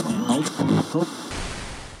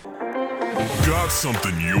Got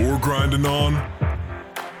something you're grinding on?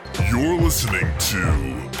 You're listening to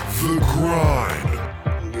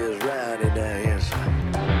Thegrind. Just ride it down here,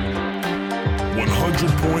 son.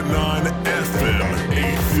 100.9 FM,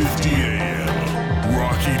 850 AM.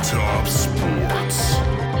 Rocky Top Sports.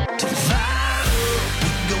 To fire up, we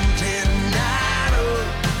gon' tear the night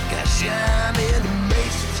up. Got shine in the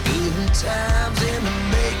maces, good times in the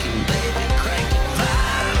making, baby. Crank it,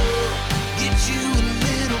 fire up. Get you a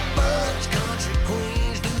little buzz, country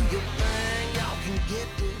queens, do your thing. Y'all can get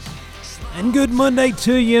this. And good Monday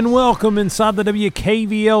to you, and welcome inside the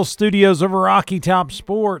WKVL studios of Rocky Top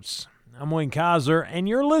Sports. I'm Wayne Kiser, and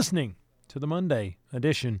you're listening to the Monday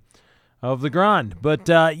edition of The Grind. But,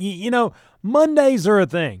 you know, Mondays are a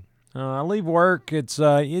thing. I leave work, it's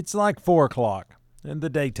like 4 o'clock in the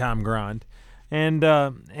daytime grind. And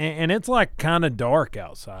it's like kind of dark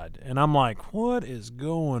outside. And I'm like, what is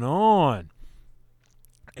going on?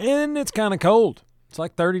 And it's kind of cold. It's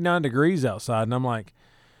like 39 degrees outside. And I'm like,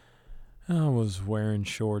 I was wearing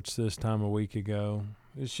shorts this time a week ago.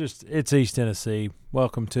 It's East Tennessee.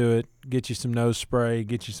 Welcome to it. Get you some nose spray,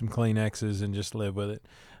 get you some Kleenexes, and just live with it.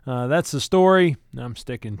 That's the story. I'm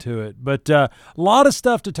sticking to it. But a lot of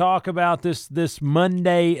stuff to talk about this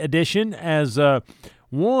Monday edition. As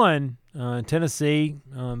Tennessee,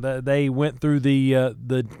 they went through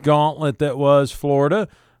the gauntlet that was Florida.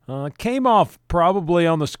 Came off probably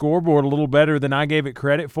on the scoreboard a little better than I gave it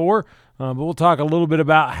credit for. But we'll talk a little bit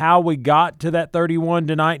about how we got to that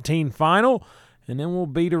 31-19 final. And then we'll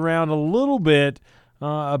beat around a little bit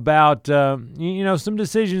about, some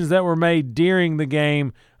decisions that were made during the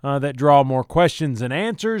game that draw more questions and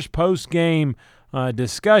answers, post-game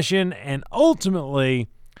discussion, and ultimately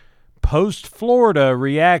post-Florida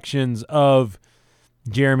reactions of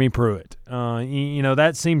Jeremy Pruitt.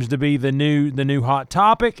 That seems to be the new hot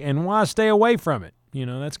topic, and why stay away from it?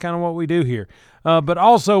 That's kind of what we do here. But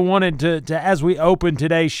also wanted to, as we open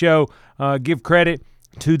today's show, give credit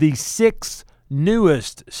to the 6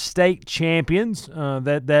 newest state champions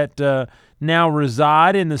that now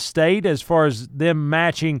reside in the state as far as them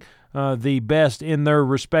matching the best in their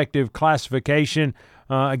respective classification.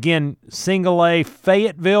 Again, single A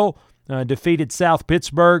Fayetteville defeated South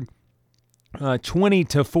Pittsburgh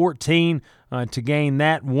 20-14 to gain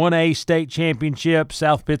that 1A state championship.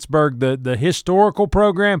 South Pittsburgh, the historical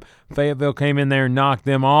program. Fayetteville came in there and knocked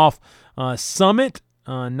them off. Summit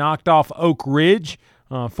knocked off Oak Ridge.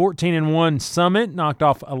 14-1 Summit knocked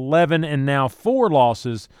off 11 and now 4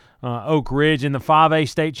 losses Oak Ridge in the 5A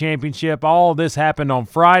state championship. All of this happened on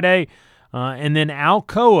Friday. And then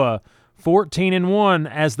Alcoa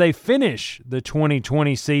 14-1 as they finish the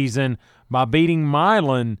 2020 season by beating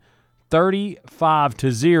Milan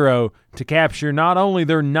 35-0 to capture not only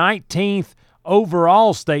their 19th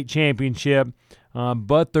overall state championship,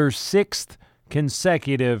 but their 6th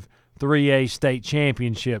consecutive 3A state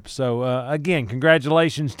championship. So, again,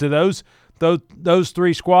 congratulations to those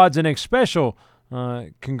 3 squads, and a special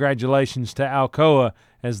congratulations to Alcoa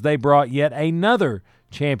as they brought yet another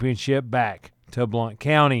championship back to Blount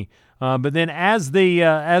County. But then as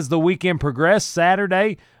the weekend progressed,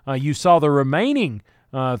 Saturday, you saw the remaining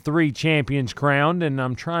 3 champions crowned, and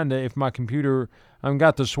I'm trying to, if my computer, I've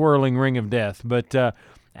got the swirling ring of death, but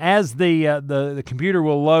as the computer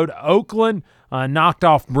will load, Oakland knocked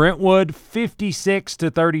off Brentwood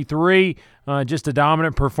 56-33. Just a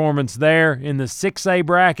dominant performance there in the 6A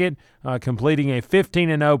bracket, completing a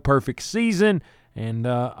 15-0 perfect season and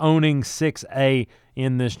owning 6A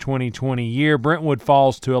in this 2020 year. Brentwood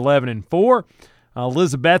falls to 11-4.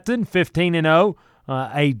 Elizabethton 15-0,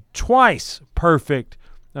 a twice perfect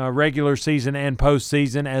regular season and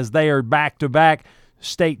postseason as they are back-to-back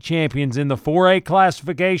state champions in the 4A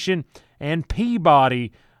classification, and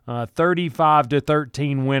Peabody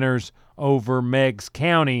 35-13 winners over Meigs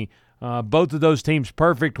County. Both of those teams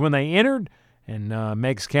perfect when they entered, and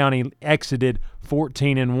Meigs County exited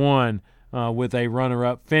 14-1 with a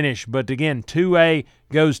runner-up finish. But again, 2A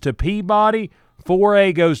goes to Peabody,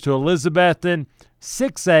 4A goes to Elizabethton,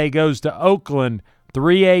 6A goes to Oakland,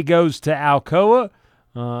 3A goes to Alcoa.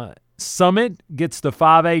 Summit gets the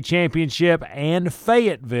 5A championship, and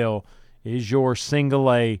Fayetteville is your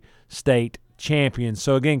single A state champion.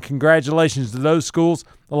 So again, congratulations to those schools.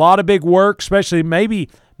 A lot of big work, especially maybe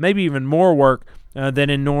even more work than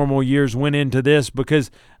in normal years went into this, because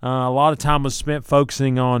a lot of time was spent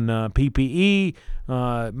focusing on PPE,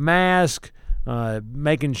 mask,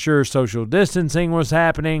 making sure social distancing was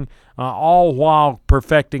happening, all while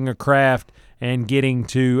perfecting a craft and getting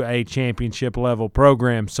to a championship-level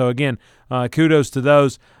program. So, again, kudos to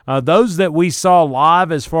those. Those that we saw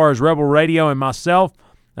live as far as Rebel Radio and myself,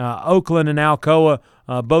 Oakland and Alcoa,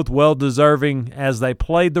 both well-deserving as they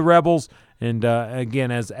played the Rebels. And,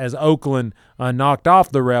 again, as Oakland knocked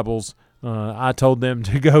off the Rebels, I told them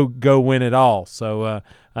to go win it all. So,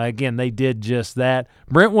 again, they did just that.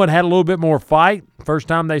 Brentwood had a little bit more fight. First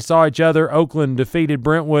time they saw each other, Oakland defeated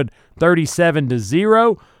Brentwood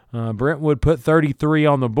 37-0. Brentwood put 33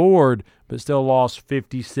 on the board, but still lost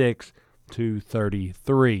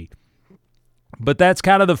 56-33. But that's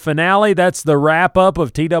kind of the finale. That's the wrap-up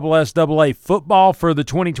of TSSAA football for the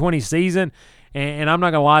 2020 season. And I'm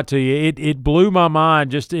not going to lie to you, it blew my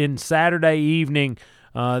mind just in Saturday evening,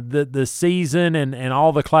 the season and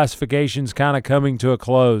all the classifications kind of coming to a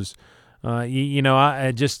close.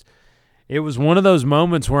 It was one of those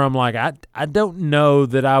moments where I'm like, I don't know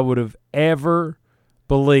that I would have ever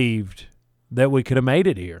believed that we could have made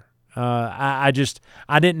it here. I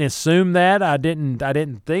didn't assume that. I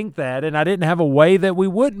didn't think that, and I didn't have a way that we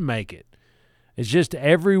wouldn't make it. It's just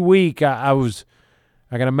every week I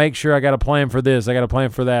got to make sure I got a plan for this. I got a plan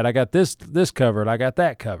for that. I got this covered. I got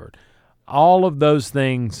that covered. All of those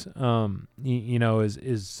things,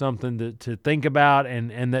 is something to think about,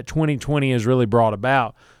 and that 2020 has really brought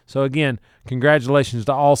about. So again, congratulations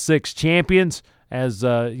to all 6 champions. As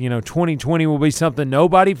 2020 will be something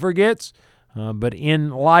nobody forgets. But in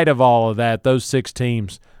light of all of that, those 6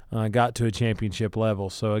 teams got to a championship level.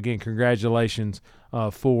 So again, congratulations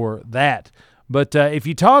for that. But if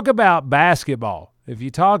you talk about basketball, if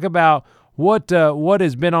you talk about what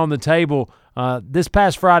has been on the table this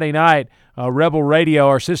past Friday night, Rebel Radio,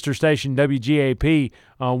 our sister station WGAP,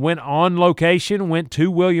 went on location, went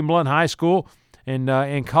to William Blount High School,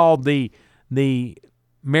 and called the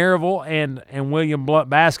Maryville and William Blount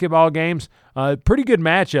basketball games. Pretty good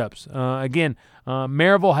matchups. Again,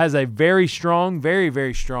 Maryville has a very strong, very,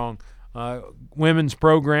 very strong women's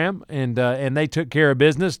program, and they took care of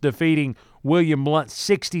business, defeating William Blount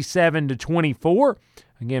 67-24.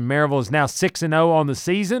 Again, Maryville is now 6-0 on the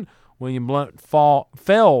season. William Blount fell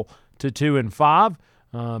to 2-5.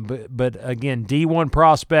 But again, D1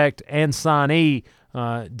 prospect and signee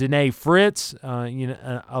Danae Fritz,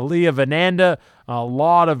 Aaliyah Vananda, a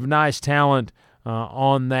lot of nice talent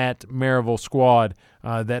on that Maryville squad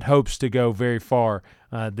that hopes to go very far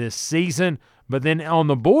this season. But then on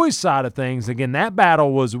the boys' side of things, again, that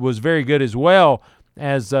battle was very good as well,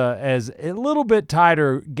 as a little bit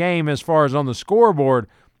tighter game as far as on the scoreboard,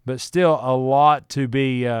 but still a lot to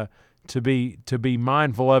be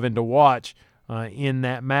mindful of and to watch in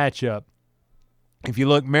that matchup. If you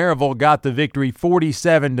look, Maryville got the victory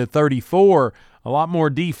 47-34. A lot more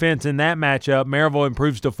defense in that matchup. Maryville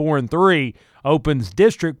improves to 4-3, opens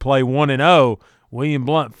district play 1-0. William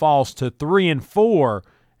Blount falls to 3-4,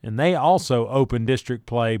 and they also open district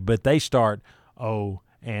play, but they start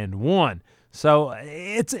 0-1. So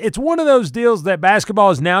it's one of those deals that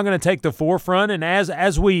basketball is now going to take the forefront, and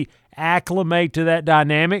as we acclimate to that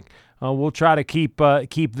dynamic, we'll try to keep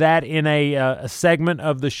that in a segment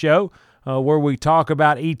of the show where we talk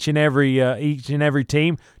about each and every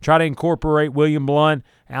team. Try to incorporate William Blount,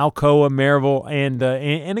 Alcoa, Maryville, and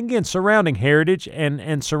again surrounding Heritage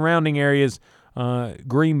and surrounding areas,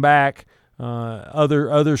 Greenback,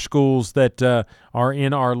 other schools that are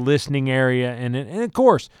in our listening area, and of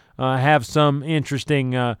course have some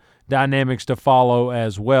interesting dynamics to follow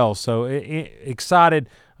as well. So excited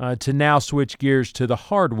to now switch gears to the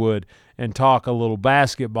hardwood and talk a little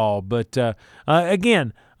basketball. But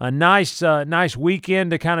again, a nice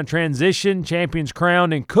weekend to kind of transition. Champions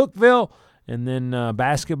crowned in Cookeville, and then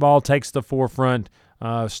basketball takes the forefront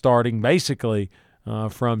starting basically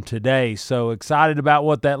from today. So excited about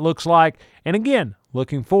what that looks like. And again,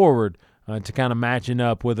 looking forward to kind of matching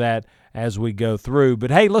up with that as we go through.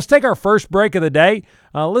 But hey, let's take our first break of the day.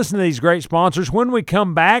 Listen to these great sponsors. When we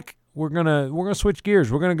come back, we're gonna switch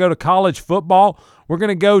gears. We're gonna go to college football. We're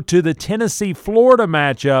gonna go to the Tennessee-Florida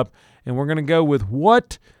matchup, and we're gonna go with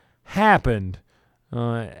what happened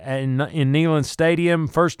in Neyland Stadium.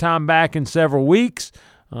 First time back in several weeks.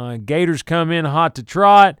 Gators come in hot to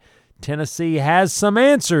trot. Tennessee has some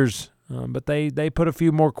answers, but they put a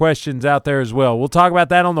few more questions out there as well. We'll talk about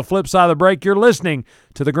that on the flip side of the break. You're listening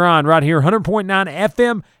to The Grind right here, 100.9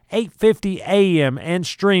 FM, 850 AM, and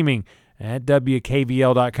streaming at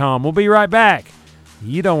WKVL.com. We'll be right back.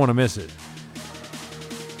 You don't want to miss it.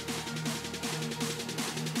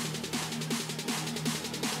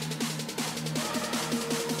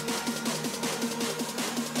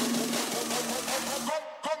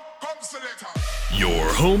 Your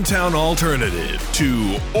hometown alternative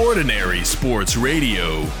to Ordinary Sports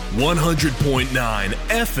Radio, 100.9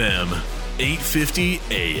 FM, 850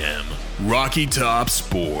 AM. Rocky Top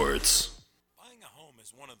Sports. Buying a home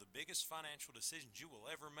is one of the biggest financial decisions you will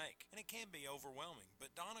ever make, and it can be overwhelming.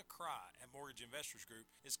 But Donna Cry at Mortgage Investors Group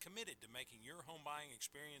is committed to making your home buying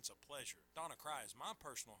experience a pleasure. Donna Cry is my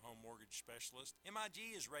personal home mortgage specialist.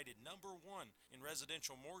 MIG is rated #1 in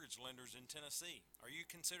residential mortgage lenders in Tennessee. Are you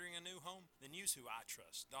considering a new home? Then use who I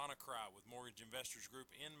trust, Donna Cry with Mortgage Investors Group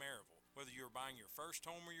in Maryville. Whether you're buying your first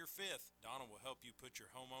home or your fifth, Donna will help you put your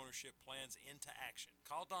home ownership plans into action.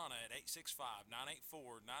 Call Donna at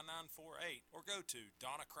 865-984-9948 or go to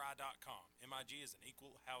donnacry.com. MIG is an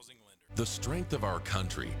equal housing lender. The strength of our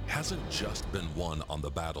country hasn't just been won on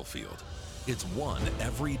the battlefield. It's won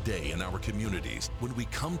every day in our communities when we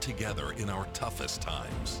come together in our toughest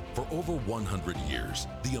times. For over 100 years,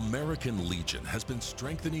 the American Legion has been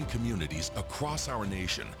strengthening communities across our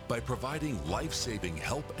nation by providing life-saving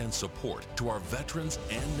help and support to our veterans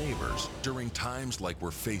and neighbors during times like we're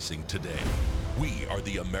facing today. We are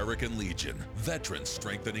the American Legion, Veterans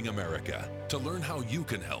Strengthening America. To learn how you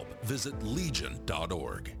can help, visit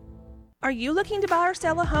legion.org. Are you looking to buy or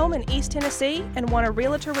sell a home in East Tennessee and want a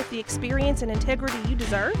realtor with the experience and integrity you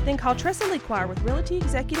deserve? Then call Tressa Lequire with Realty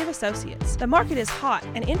Executive Associates. The market is hot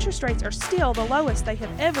and interest rates are still the lowest they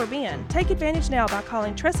have ever been. Take advantage now by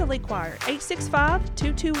calling Tressa Lequire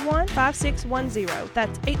 865-221-5610.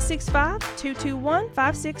 That's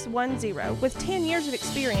 865-221-5610. With 10 years of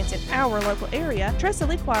experience in our local area, Tressa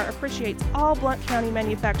Lequire appreciates all Blount County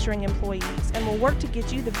manufacturing employees and will work to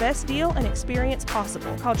get you the best deal and experience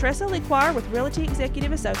possible. Call Tressa Lequire with Realty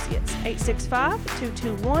Executive Associates,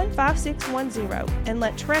 865-221-5610, and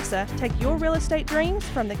let Tressa take your real estate dreams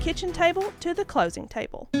from the kitchen table to the closing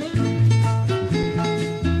table.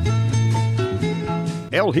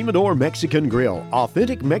 El Jimador Mexican Grill,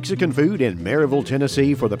 authentic Mexican food in Maryville,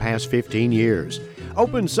 Tennessee for the past 15 years.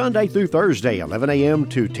 Open Sunday through Thursday, 11 a.m.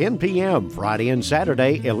 to 10 p.m., Friday and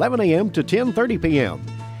Saturday, 11 a.m. to 10:30 p.m.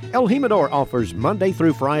 El Jimador offers Monday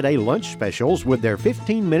through Friday lunch specials with their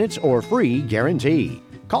 15 minutes or free guarantee.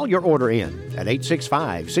 Call your order in at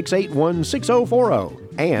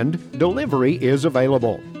 865-681-6040, and delivery is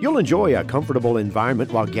available. You'll enjoy a comfortable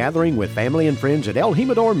environment while gathering with family and friends at El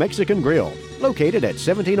Jimador Mexican Grill, located at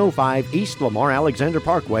 1705 East Lamar Alexander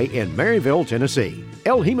Parkway in Maryville, Tennessee.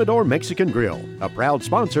 El Jimador Mexican Grill, a proud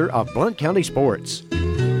sponsor of Blount County Sports.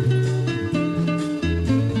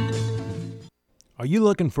 Are you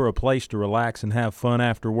looking for a place to relax and have fun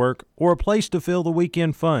after work, or a place to fill the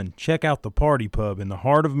weekend fun? Check out the Party Pub in the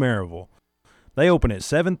heart of Maryville. They open at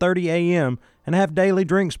 7:30 a.m. and have daily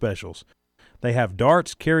drink specials. They have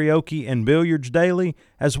darts, karaoke, and billiards daily,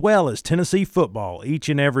 as well as Tennessee football each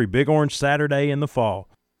and every Big Orange Saturday in the fall.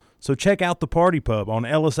 So check out the Party Pub on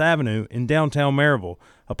Ellis Avenue in downtown Maryville,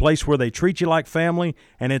 a place where they treat you like family,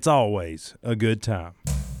 and it's always a good time.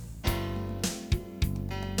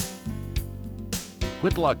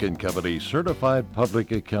 Whitlock & Company Certified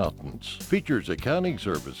Public Accountants features accounting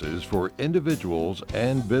services for individuals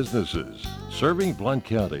and businesses. Serving Blount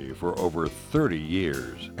County for over 30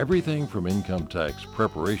 years. Everything from income tax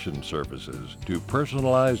preparation services to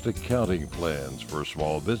personalized accounting plans for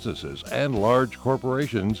small businesses and large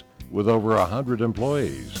corporations with over 100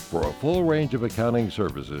 employees for a full range of accounting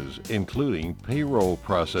services, including payroll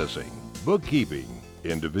processing, bookkeeping,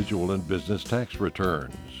 individual and business tax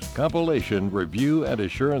returns, compilation, review, and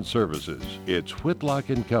assurance services. It's Whitlock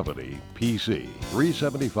 & Company, PC,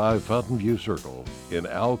 375 Fountain View Circle in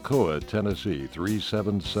Alcoa, Tennessee,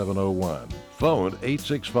 37701. Phone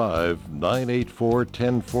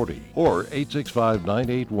 865-984-1040 or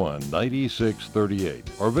 865-981-9638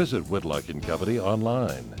 or visit Whitlock & Company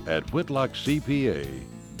online at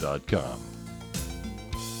whitlockcpa.com.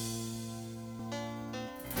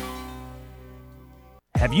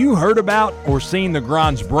 Have you heard about or seen The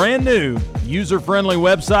Grind's brand new user-friendly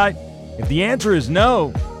website? If the answer is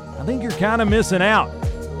no, I think you're kind of missing out.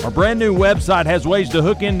 Our brand new website has ways to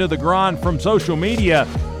hook into The Grind from social media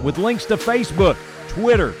with links to Facebook,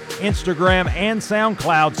 Twitter, Instagram, and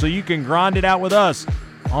SoundCloud so you can grind it out with us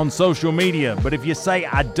on social media. But if you say,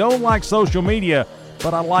 I don't like social media,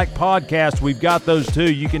 but I like podcasts, we've got those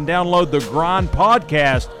too. You can download the Grind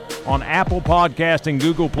podcast on Apple Podcast and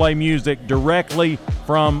Google Play Music directly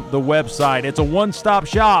from the website. It's a one-stop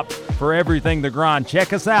shop for everything The Grind.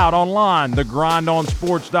 Check us out online,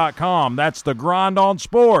 thegrindonsports.com. That's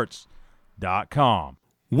thegrindonsports.com.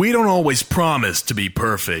 We don't always promise to be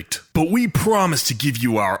perfect, but we promise to give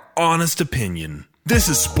you our honest opinion. This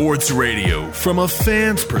is sports radio from a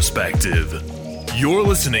fan's perspective. You're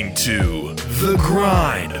listening to The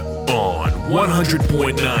Grind on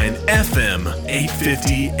 100.9 FM,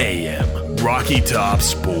 850 AM, Rocky Top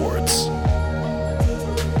Sports.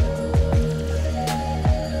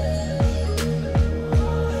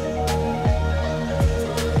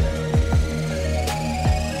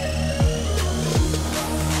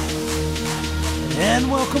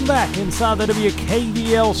 And welcome back inside the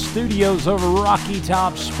WKVL studios of Rocky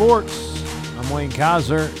Top Sports. I'm Wayne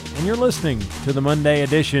Kiser, and you're listening to the Monday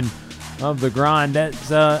edition of The Grind.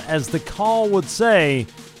 As the call would say,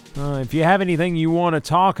 if you have anything you want to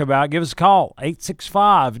talk about, give us a call,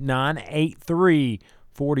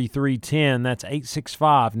 865-983-4310. That's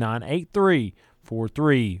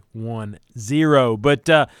 865-983-4310. But,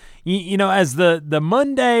 as the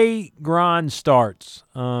Monday grind starts,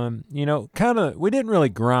 we didn't really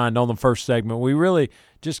grind on the first segment. We really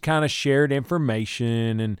just kind of shared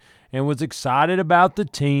information and was excited about the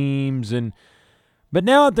teams. But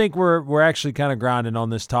now I think we're actually kind of grinding on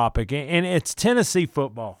this topic, and it's Tennessee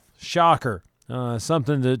football. Shocker.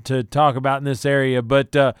 Something to talk about in this area.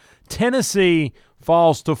 But Tennessee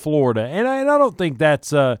falls to Florida, and I don't think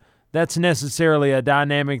that's necessarily a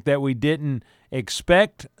dynamic that we didn't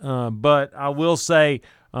expect. But I will say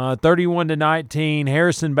 31-19,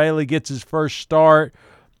 Harrison Bailey gets his first start.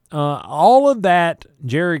 All of that,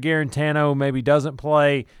 Jerry Garantano maybe doesn't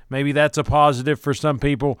play. Maybe that's a positive for some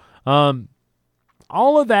people.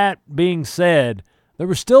 All of that being said, there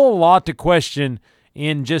was still a lot to question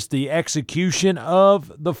in just the execution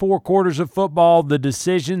of the 4 quarters of football, the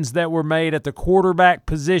decisions that were made at the quarterback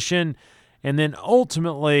position, and then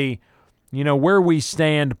ultimately, where we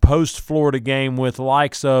stand post-Florida game with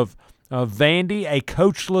likes of Vandy, a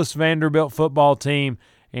coachless Vanderbilt football team,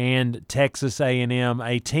 and Texas A&M,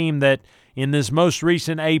 a team that in this most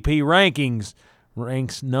recent AP rankings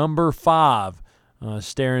ranks number 5,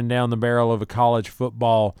 staring down the barrel of a college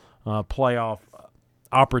football playoff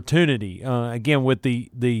opportunity. Again, with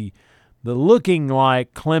the looking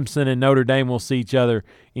like Clemson and Notre Dame will see each other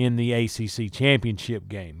in the ACC championship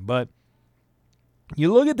game. But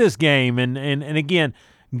you look at this game and again,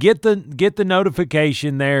 get the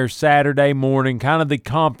notification there Saturday morning, kind of the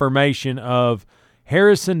confirmation of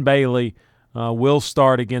Harrison Bailey will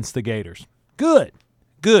start against the Gators. Good.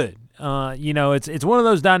 It's one of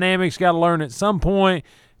those dynamics got to learn at some point.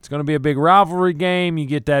 It's going to be a big rivalry game. You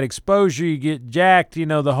get that exposure. You get jacked,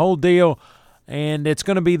 the whole deal. And it's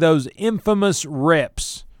going to be those infamous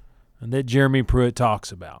reps that Jeremy Pruitt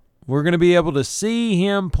talks about. We're going to be able to see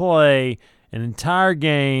him play an entire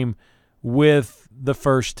game with the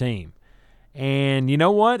first team. And you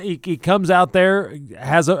know what? He comes out there,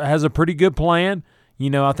 has a pretty good plan.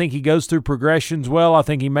 I think he goes through progressions well. I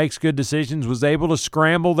think he makes good decisions, was able to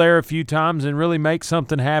scramble there a few times and really make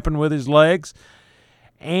something happen with his legs.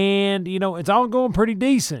 And, it's all going pretty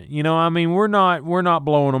decent. We're not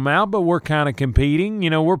blowing them out, but we're kind of competing.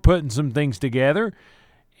 We're putting some things together.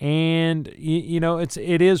 And,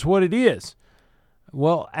 it is what it is.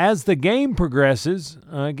 Well, as the game progresses,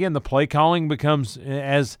 again, the play calling becomes,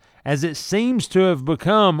 as it seems to have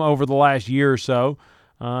become over the last year or so,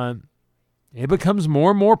 it becomes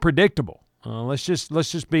more and more predictable. Let's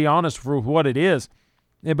just be honest for what it is.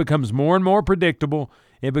 It becomes more and more predictable.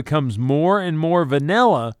 It becomes more and more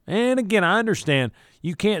vanilla. And again, I understand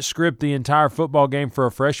you can't script the entire football game for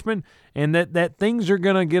a freshman, and that things are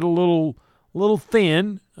going to get a little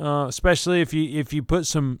thin, especially if you put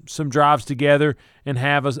some drives together and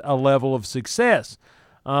have a level of success.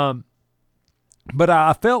 But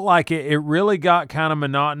I felt like it really got kind of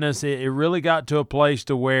monotonous. It really got to a place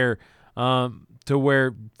to where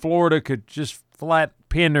Florida could just flat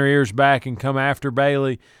pin their ears back and come after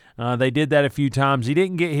Bailey. They did that a few times. He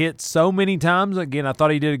didn't get hit so many times. Again, I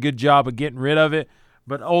thought he did a good job of getting rid of it,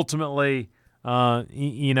 but ultimately,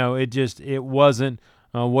 it wasn't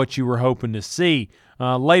what you were hoping to see.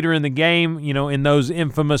 Later in the game, in those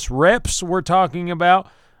infamous reps we're talking about,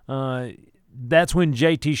 that's when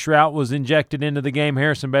J.T. Shrout was injected into the game.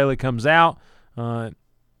 Harrison Bailey comes out.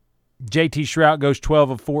 J.T. Shrout goes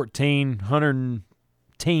 12 of 14, 100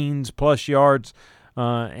 teens plus yards,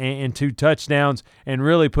 and 2 touchdowns, and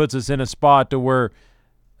really puts us in a spot to where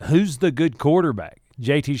who's the good quarterback?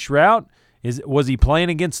 J.T. Shrout? Was he playing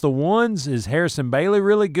against the ones? Is Harrison Bailey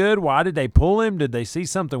really good? Why did they pull him? Did they see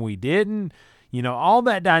something we didn't? All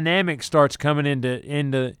that dynamic starts coming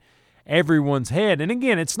into everyone's head. And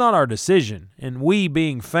again, it's not our decision, and we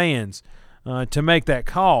being fans, to make that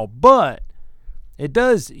call. But it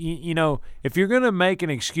does, if you're going to make an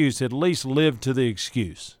excuse, at least live to the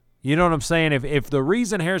excuse. You know what I'm saying? If the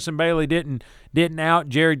reason Harrison Bailey didn't out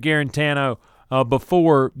Jared Garantano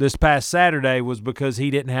before this past Saturday was because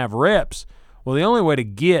he didn't have reps, well, the only way to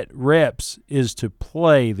get reps is to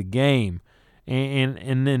play the game.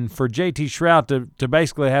 And then for J.T. Shrout to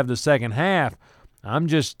basically have the second half, I'm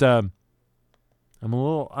just I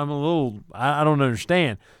don't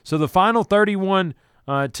understand. So the final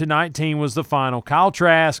 31-19 was the final. Kyle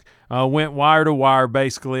Trask went wire to wire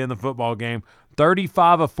basically in the football game.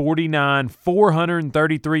 35 of 49,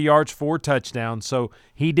 433 yards, 4 touchdowns. So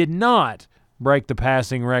he did not break the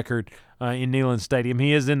passing record in Neyland Stadium.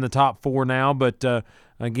 He is in the top 4 now, but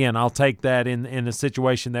again, I'll take that in a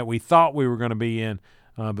situation that we thought we were going to be in,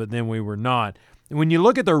 but then we were not. When you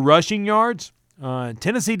look at their rushing yards,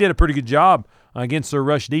 Tennessee did a pretty good job against their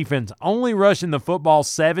rush defense, only rushing the football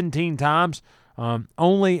 17 times,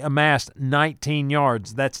 only amassed 19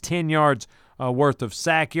 yards. That's 10 yards worth of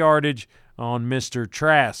sack yardage on Mr.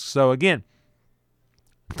 Trask. So, again,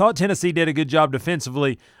 I thought Tennessee did a good job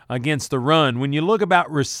defensively against the run. When you look about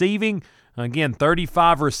receiving, again,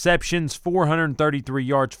 35 receptions, 433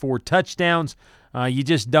 yards, 4 touchdowns. You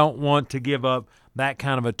just don't want to give up that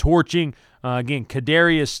kind of a torching. Again,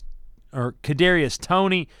 Kadarius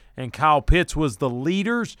Toney and Kyle Pitts was the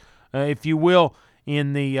leaders, if you will,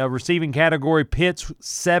 in the receiving category. Pitts,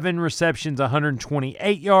 7 receptions,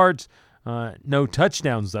 128 yards. No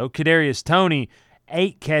touchdowns, though. Kadarius Toney,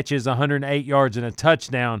 8 catches, 108 yards, and a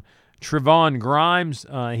touchdown. Trevon Grimes,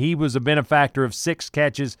 he was a benefactor of 6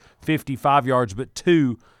 catches, 55 yards, but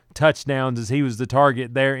 2 touchdowns as he was the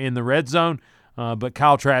target there in the red zone. But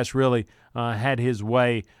Kyle Trask really had his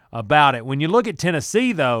way about it. When you look at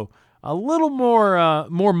Tennessee, though, a little more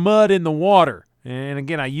mud in the water. And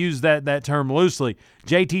again, I use that term loosely.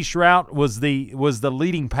 J.T. Shrout was the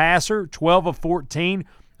leading passer, 12 of 14,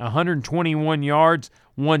 121 yards,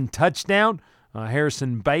 1 touchdown.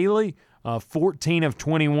 Harrison Bailey, 14 of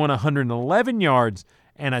 21, 111 yards,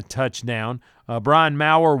 and a touchdown. Brian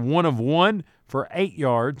Maurer, 1 of 1 for 8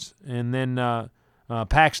 yards. And then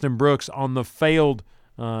Paxton Brooks on the failed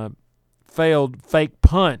fake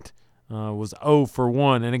punt was 0 for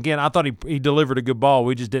 1. And again, I thought he delivered a good ball.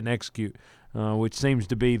 We just didn't execute, which seems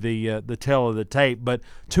to be the tell of the tape. But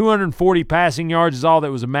 240 passing yards is all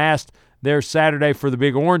that was amassed there Saturday for the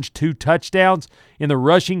Big Orange. 2 touchdowns. In the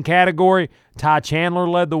rushing category, Ty Chandler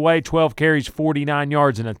led the way, 12 carries, 49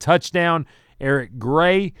 yards, and a touchdown. Eric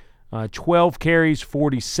Gray, 12 carries,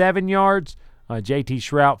 47 yards. J.T.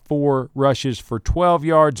 Shrout, 4 rushes for 12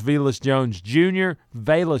 yards. Velus Jones Jr.,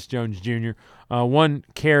 1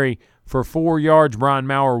 carry for 4 yards. Brian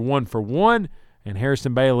Maurer, 1 for 1. And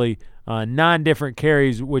Harrison Bailey, 9 different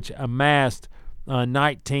carries, which amassed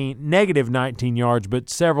negative 19 yards, but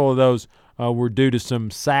several of those were due to some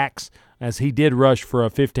sacks as he did rush for a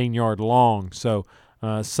 15-yard long. So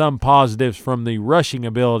some positives from the rushing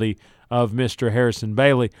ability of Mr. Harrison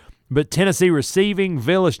Bailey. But Tennessee receiving,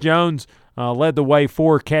 Velus Jones led the way,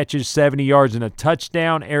 4 catches, 70 yards, and a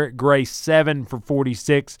touchdown. Eric Gray, 7 for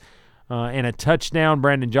 46 and a touchdown.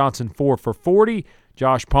 Brandon Johnson, 4 for 40.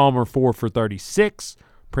 Josh Palmer, 4 for 36.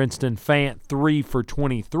 Princeton Fant, 3 for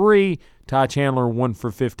 23. Ty Chandler, 1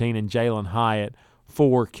 for 15. And Jalen Hyatt,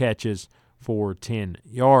 4 catches for 10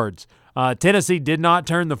 yards. Tennessee did not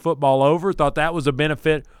turn the football over. Thought that was a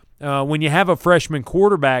benefit. When you have a freshman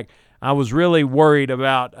quarterback, I was really worried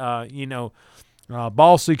about,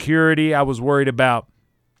 ball security. I was worried about,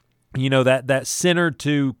 that center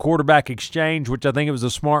to quarterback exchange, which I think it was a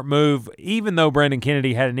smart move. Even though Brandon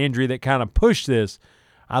Kennedy had an injury that kind of pushed this,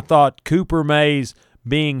 I thought Cooper Mays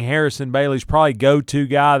being Harrison Bailey's probably go-to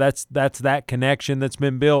guy. That's that connection that's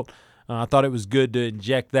been built. I thought it was good to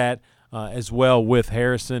inject that as well with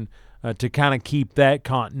Harrison to kind of keep that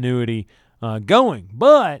continuity going.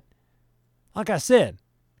 But, like I said,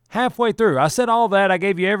 halfway through, I said all that. I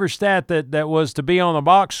gave you every stat that was to be on the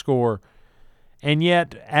box score. And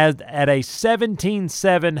yet, at a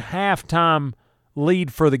 17-7 halftime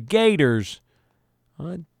lead for the Gators,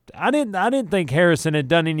 I didn't think Harrison had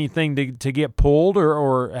done anything to get pulled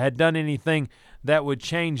or had done anything that would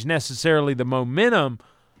change necessarily the momentum.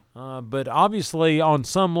 But obviously, on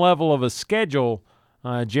some level of a schedule,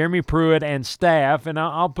 Jeremy Pruitt and staff, and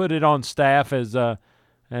I'll put it on staff as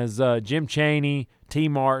Jim Chaney, T.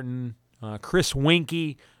 Martin, Chris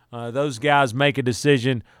Winkie, those guys make a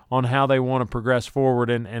decision on how they want to progress forward.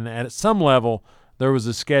 And at some level, there was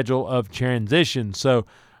a schedule of transition. So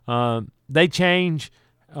they change.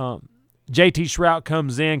 J.T. Shrout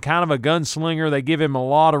comes in, kind of a gunslinger. They give him a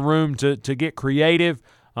lot of room to get creative.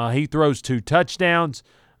 He throws 2 touchdowns.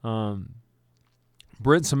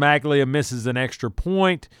 Brent Samaglia misses an extra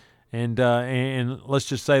point, and let's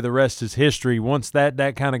just say the rest is history. Once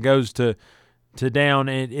that kind of goes to down,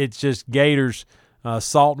 it's just Gators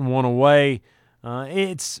salting one away.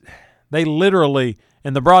 They literally,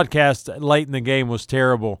 and the broadcast late in the game was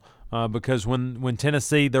terrible because when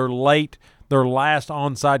Tennessee, their last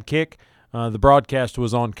onside kick, the broadcast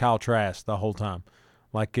was on Kyle Trask the whole time.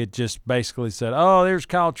 Like it just basically said, oh, there's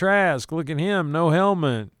Kyle Trask. Look at him, no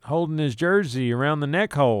helmet, holding his jersey around the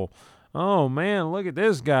neck hole. Oh, man, look at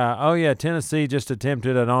this guy. Oh, yeah, Tennessee just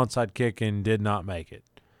attempted an onside kick and did not make it.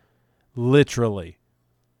 Literally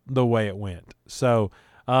the way it went. So,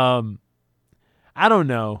 I don't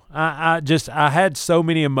know. I had so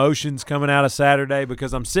many emotions coming out of Saturday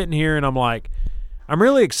because I'm sitting here and I'm like, I'm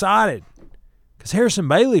really excited because Harrison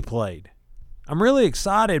Bailey played. I'm really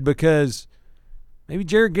excited because maybe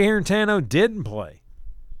Jared Garantano didn't play.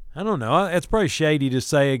 I don't know. It's probably shady to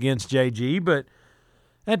say against JG, but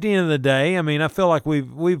at the end of the day, I mean, I feel like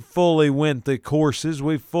we've fully went the courses.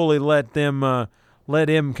 We've fully let him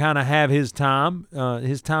kind of have his time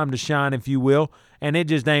to shine, if you will, and it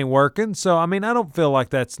just ain't working. So, I mean, I don't feel like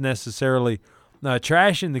that's necessarily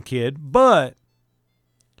trashing the kid, but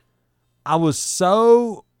I was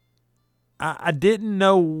so I didn't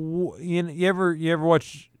know. You ever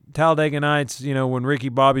watch Talladega Nights? You know, when Ricky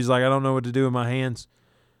Bobby's like, I don't know what to do with my hands.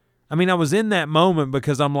 I mean, I was in that moment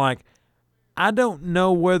because I'm like, I don't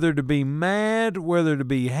know whether to be mad, whether to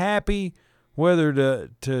be happy, whether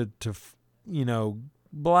to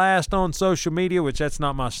blast on social media, which that's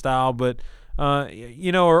not my style, but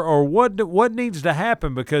or what needs to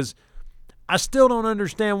happen, because I still don't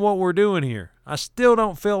understand what we're doing here. I still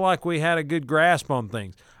don't feel like we had a good grasp on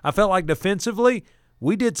things. I felt like defensively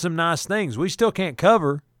we did some nice things. We still can't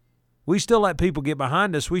cover. We still let people get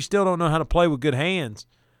behind us. We still don't know how to play with good hands.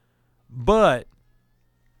 But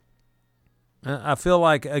I feel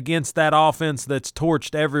like against that offense that's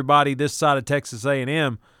torched everybody this side of Texas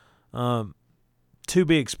A&M, to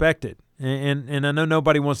be expected. And I know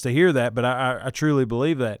nobody wants to hear that, but I truly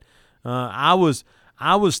believe that. I was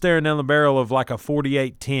staring down the barrel of like a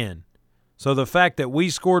 48-10. So the fact that we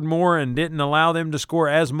scored more and didn't allow them to score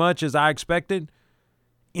as much as I expected,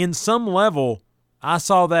 in some level, I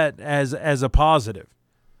saw that as a positive.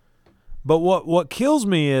 But what kills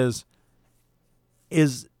me is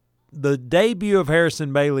the debut of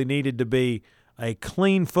Harrison Bailey needed to be a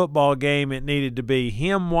clean football game. It needed to be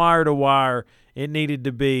him wire to wire. It needed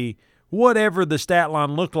to be whatever the stat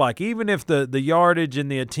line looked like. Even if the yardage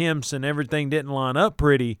and the attempts and everything didn't line up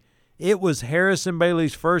pretty, it was Harrison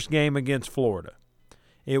Bailey's first game against Florida.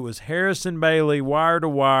 It was Harrison Bailey wire to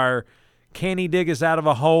wire. Can he dig us out of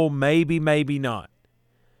a hole? Maybe, maybe not.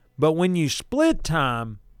 But when you split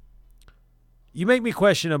time, you make me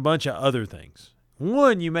question a bunch of other things.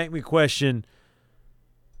 One, you make me question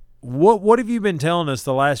what have you been telling us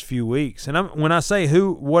the last few weeks? And when I say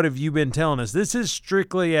what have you been telling us, this is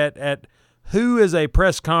strictly at who is a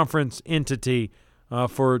press conference entity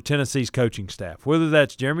for Tennessee's coaching staff, whether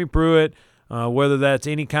that's Jeremy Pruitt, whether that's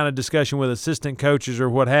any kind of discussion with assistant coaches or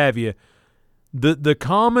what have you. The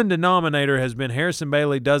common denominator has been Harrison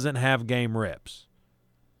Bailey doesn't have game reps.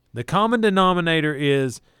 The common denominator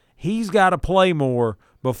is he's got to play more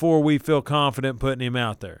before we feel confident putting him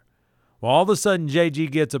out there. Well, all of a sudden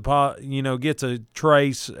JG gets a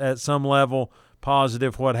trace at some level,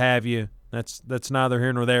 positive, what have you. That's neither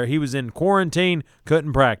here nor there. He was in quarantine,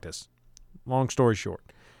 couldn't practice. Long story short.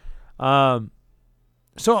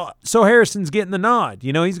 So Harrison's getting the nod.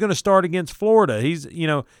 He's going to start against Florida. It's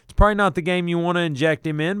probably not the game you want to inject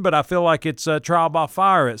him in, but I feel like it's a trial by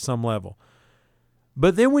fire at some level.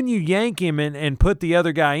 But then when you yank him and put the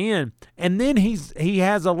other guy in, and then he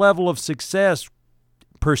has a level of success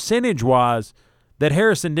percentage-wise that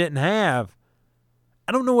Harrison didn't have,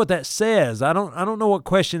 I don't know what that says. I don't know what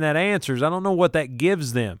question that answers. I don't know what that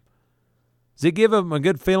gives them. Does it give them a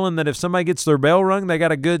good feeling that if somebody gets their bell rung, they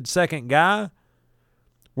got a good second guy?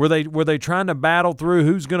 Were they trying to battle through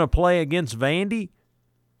who's going to play against Vandy?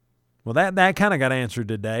 Well, that kind of got answered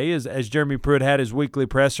today as Jeremy Pruitt had his weekly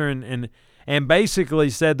presser and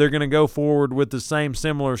basically said they're going to go forward with the same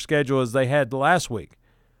similar schedule as they had last week.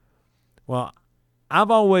 Well, I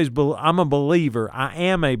am a believer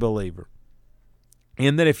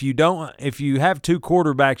in that if you have two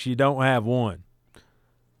quarterbacks, you don't have one.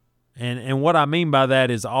 And what I mean by that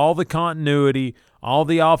is all the continuity, all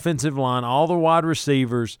the offensive line, all the wide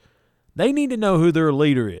receivers, they need to know who their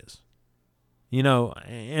leader is.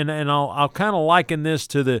 And I'll kind of liken this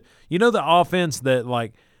to the offense that,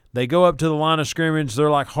 like, they go up to the line of scrimmage, they're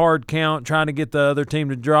like hard count, trying to get the other team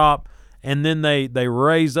to drop, and then they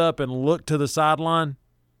raise up and look to the sideline.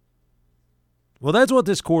 Well, that's what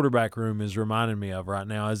this quarterback room is reminding me of right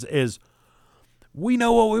now is we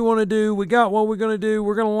know what we want to do. We got what we're going to do.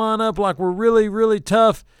 We're going to line up like we're really, really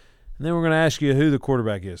tough, and then we're going to ask you who the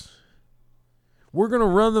quarterback is. We're going to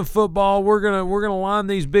run the football. We're going to line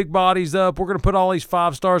these big bodies up. We're going to put all these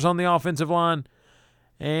 5 stars on the offensive line,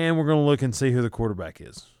 and we're going to look and see who the quarterback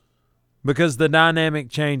is. Because the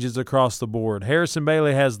dynamic changes across the board. Harrison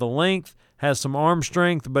Bailey has the length, has some arm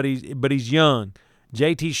strength, but he's young.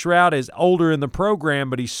 JT Shrout is older in the program,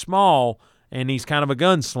 but he's small, and he's kind of a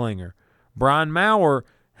gunslinger. Brian Maurer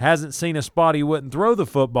hasn't seen a spot he wouldn't throw the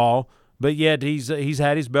football, but yet he's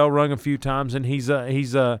had his bell rung a few times, and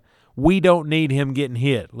we don't need him getting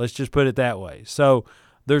hit. Let's just put it that way. So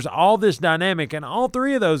there's all this dynamic, and all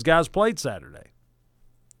three of those guys played Saturday.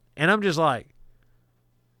 And I'm just like,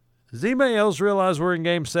 does anybody else realize we're in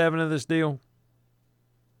Game 7 of this deal?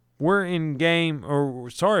 We're in Game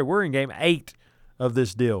 8 of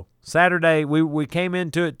this deal. Saturday, we came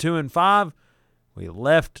into it 2-5. We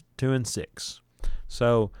left 2-6.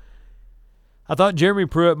 So I thought Jeremy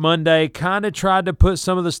Pruitt Monday kind of tried to put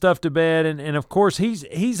some of the stuff to bed, and of course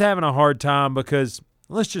he's having a hard time because,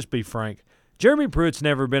 let's just be frank, Jeremy Pruitt's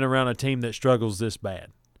never been around a team that struggles this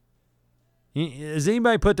bad. Has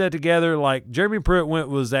anybody put that together? Like, Jeremy Pruitt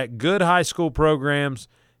was at good high school programs.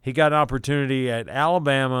 He got an opportunity at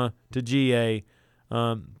Alabama to GA.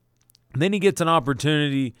 Then he gets an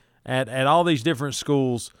opportunity at all these different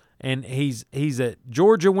schools, and he's at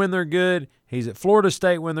Georgia when they're good. He's at Florida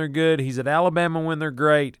State when they're good. He's at Alabama when they're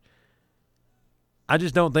great. I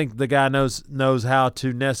just don't think the guy knows how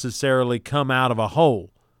to necessarily come out of a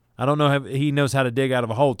hole. I don't know if he knows how to dig out of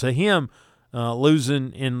a hole. To him,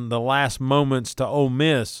 losing in the last moments to Ole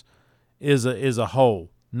Miss is a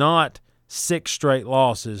hole, not 6 straight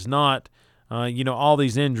losses, not all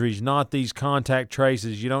these injuries, not these contact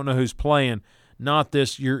traces. You don't know who's playing, not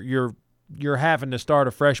this. You're having to start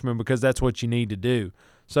a freshman because that's what you need to do.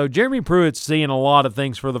 So Jeremy Pruitt's seeing a lot of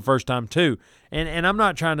things for the first time too, and I'm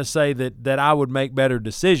not trying to say that I would make better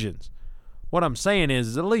decisions. What I'm saying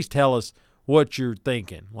is at least tell us what you're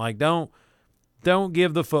thinking. Like, don't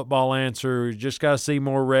give the football answer. You just got to see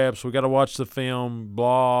more reps. We got to watch the film.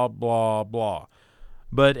 Blah blah blah.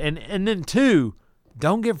 But and then 2,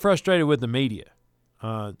 don't get frustrated with the media.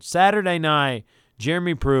 Saturday night,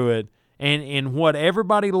 Jeremy Pruitt, and what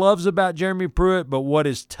everybody loves about Jeremy Pruitt, but what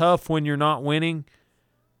is tough when you're not winning,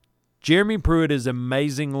 Jeremy Pruitt is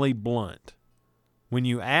amazingly blunt. When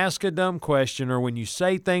you ask a dumb question or when you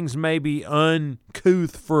say things maybe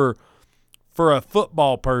uncouth for a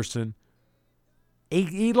football person,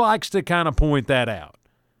 he likes to kind of point that out.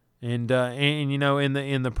 And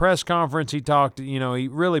in the press conference he talked, he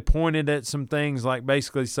really pointed at some things, like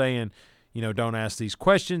basically saying, don't ask these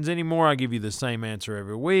questions anymore. I give you the same answer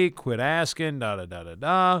every week. Quit asking,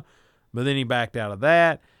 da-da-da-da-da. But then he backed out of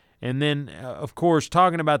that. And then, of course,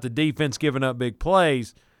 talking about the defense giving up big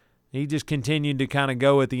plays, he just continued to kind of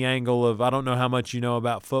go at the angle of, I don't know how much you know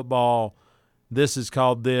about football. This is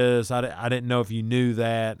called this. I didn't know if you knew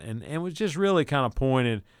that. And it was just really kind of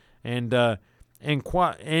pointed and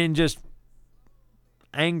just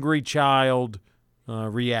angry child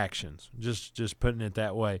reactions, just putting it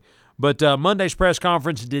that way. But Monday's press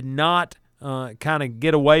conference did not kind of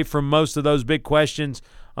get away from most of those big questions.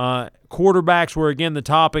 Quarterbacks were again the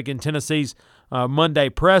topic in Tennessee's Monday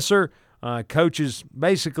presser. Coaches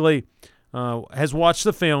basically has watched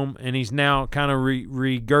the film, and he's now kind of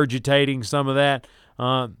regurgitating some of that.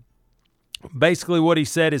 Basically what he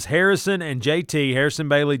said is Harrison Bailey,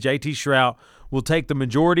 JT Shrout, will take the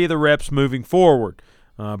majority of the reps moving forward.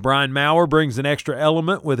 Brian Maurer brings an extra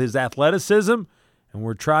element with his athleticism, and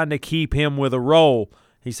we're trying to keep him with a role.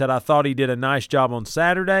 He said, I thought he did a nice job on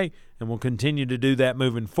Saturday and will continue to do that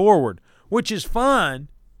moving forward, which is fine.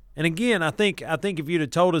 And again, I think if you'd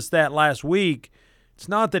have told us that last week, it's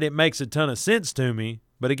not that it makes a ton of sense to me,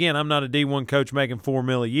 but again, I'm not a D1 coach making $4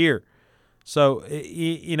 million a year. So,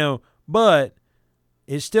 but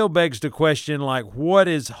it still begs the question, like, what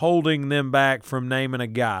is holding them back from naming a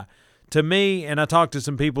guy? To me, and I talked to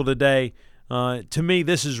some people today, to me,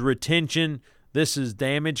 this is retention. This is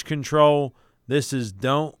damage control. This is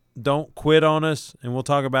don't quit on us. And we'll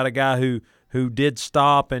talk about a guy who did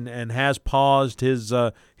stop and has paused his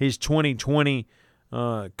 2020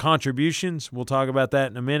 contributions. We'll talk about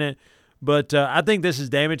that in a minute. But I think this is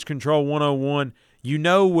damage control 101.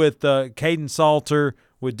 With Caden Salter,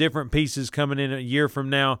 with different pieces coming in a year from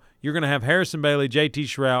now, you're going to have Harrison Bailey, JT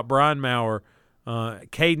Shrout, Brian Maurer,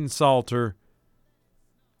 Caden Salter,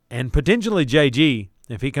 and potentially JG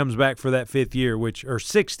if he comes back for that 6th year,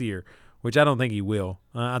 which I don't think he will.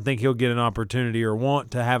 I think he'll get an opportunity or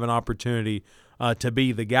want to have an opportunity to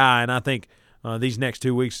be the guy, and I think these next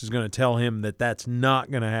 2 weeks is going to tell him that that's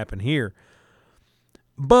not going to happen here.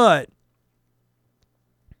 But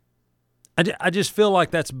I just feel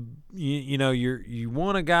like that's you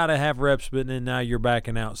want a guy to have reps, but then now you're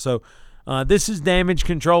backing out. So this is damage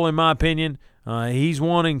control in my opinion. He's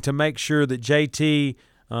wanting to make sure that JT,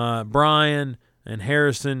 Brian, and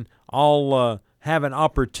Harrison all have an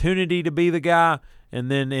opportunity to be the guy, and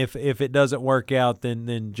then if it doesn't work out,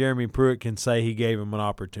 then Jeremy Pruitt can say he gave him an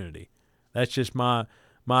opportunity. That's just my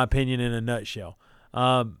opinion in a nutshell.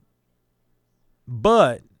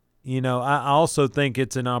 But, I also think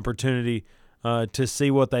it's an opportunity to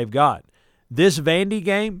see what they've got. This Vandy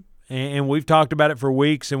game, and we've talked about it for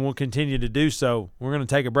weeks and we'll continue to do so. We're going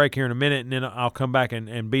to take a break here in a minute, and then I'll come back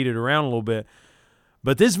and beat it around a little bit.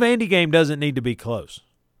 But this Vandy game doesn't need to be close.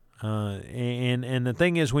 And the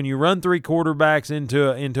thing is, when you run three quarterbacks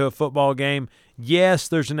into a football game, yes,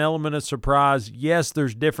 there's an element of surprise. Yes,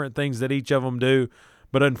 there's different things that each of them do.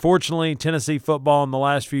 But unfortunately, Tennessee football in the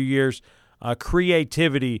last few years,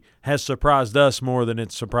 creativity has surprised us more than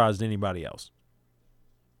it's surprised anybody else.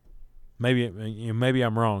 Maybe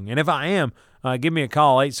I'm wrong. And if I am, give me a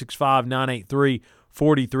call,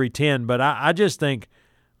 865-983-4310. But I just think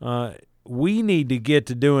we need to get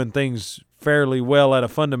to doing things fairly well at a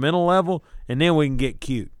fundamental level, and then we can get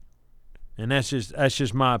cute. And that's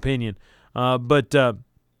just my opinion. But I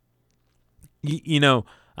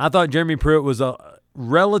thought Jeremy Pruitt was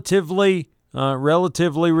relatively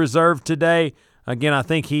reserved today. Again, I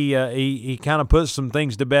think he kind of put some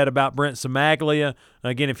things to bed about Brent Cimaglia.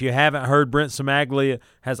 Again, if you haven't heard, Brent Cimaglia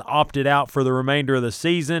has opted out for the remainder of the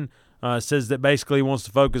season. Says that basically he wants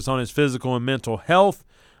to focus on his physical and mental health,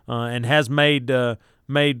 and has made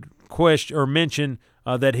question or mention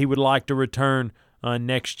that he would like to return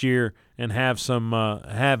next year and have some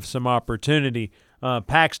opportunity.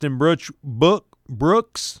 Paxton Brooks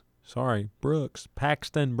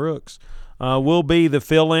will be the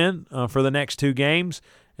fill-in for the next two games,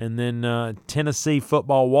 and then Tennessee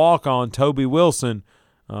football walk-on Toby Wilson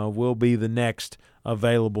will be the next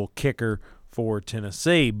available kicker for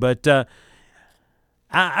Tennessee. But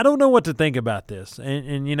I don't know what to think about this.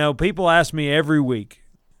 And people ask me every week,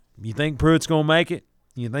 you think Pruitt's going to make it?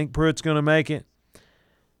 You think Pruitt's going to make it?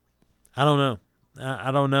 I don't know.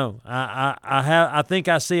 I don't know. I think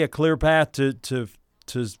I see a clear path to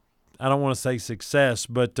I don't want to say success,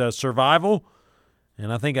 but survival.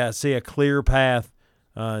 And I think I see a clear path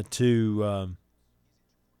to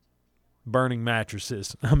burning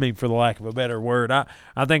mattresses. I mean, for the lack of a better word. I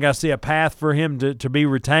think I see a path for him to be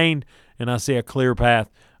retained, and I see a clear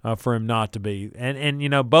path for him not to be.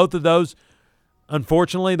 And both of those,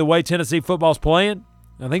 unfortunately, the way Tennessee football's playing,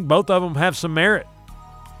 I think both of them have some merit.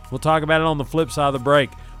 We'll talk about it on the flip side of the break.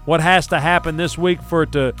 What has to happen this week for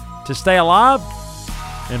it to stay alive?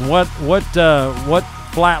 And what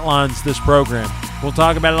flatlines this program? We'll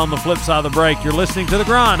talk about it on the flip side of the break. You're listening to The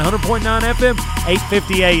Grind, 100.9 FM,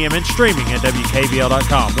 850 AM, and streaming at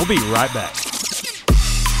WKVL.com. We'll be right back.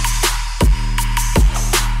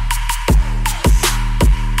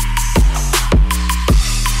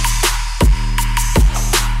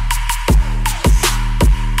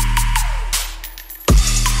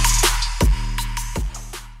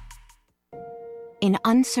 In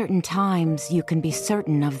uncertain times, you can be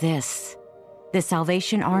certain of this. The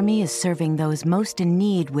Salvation Army is serving those most in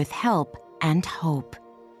need with help and hope.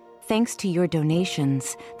 Thanks to your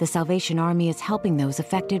donations, the Salvation Army is helping those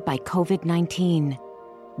affected by COVID-19.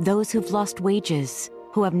 Those who've lost wages,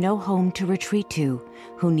 who have no home to retreat to,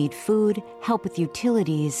 who need food, help with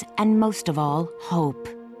utilities, and most of all, hope.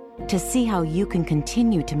 To see how you can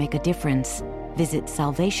continue to make a difference, visit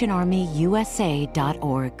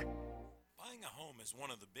salvationarmyusa.org.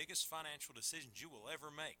 Biggest financial decisions you will ever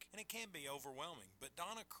make, and it can be overwhelming, but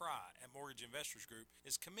Donna Cry at Mortgage Investors Group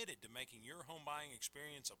is committed to making your home buying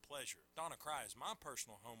experience a pleasure. Donna Cry is my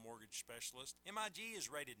personal home mortgage specialist. MIG is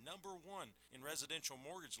rated #1 in residential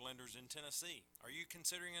mortgage lenders in Tennessee. Are you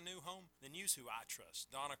considering a new home? Then use who I trust,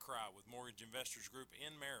 Donna Cry with Mortgage Investors Group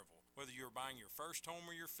in Maryville. Whether you're buying your first home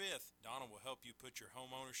or your fifth, Donna will help you put your home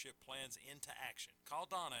ownership plans into action. Call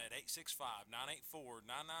Donna at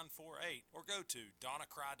 865-984-9948 or go to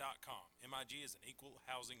donnacry.com. MIG is an equal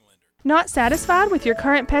housing lender. Not satisfied with your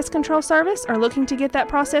current pest control service or looking to get that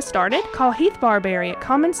process started? Call Heath Barberry at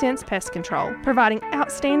Common Sense Pest Control, providing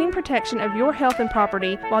outstanding protection of your health and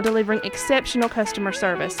property while delivering exceptional customer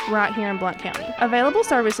service right here in Blount County. Available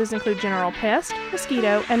services include general pest,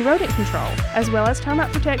 mosquito, and rodent control, as well as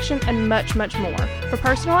termite protection and much, much more. For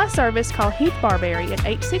personalized service, call Heath Barberry at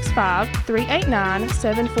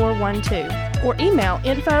 865-389-7412 or email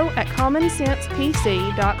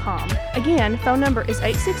info@commonsensepc.com. Again, phone number is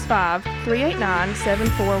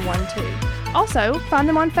 865-389-7412. Also, find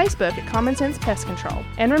them on Facebook at Common Sense Pest Control.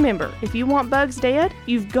 And remember, if you want bugs dead,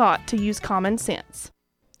 you've got to use common sense.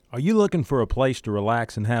 Are you looking for a place to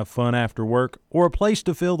relax and have fun after work, or a place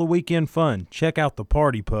to fill the weekend fun? Check out the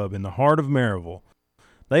Party Pub in the heart of Maryville.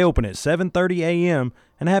 They open at 7:30 a.m.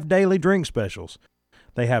 and have daily drink specials.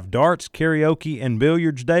 They have darts, karaoke, and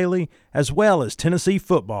billiards daily, as well as Tennessee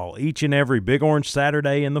football each and every Big Orange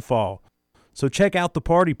Saturday in the fall. So check out the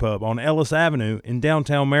Party Pub on Ellis Avenue in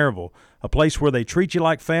downtown Maryville, a place where they treat you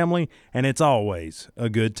like family, and it's always a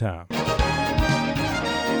good time.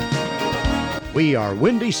 We are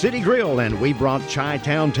Windy City Grill, and we brought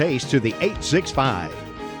Chi-Town taste to the 865.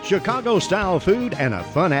 Chicago-style food and a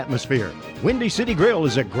fun atmosphere. Windy City Grill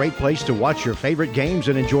is a great place to watch your favorite games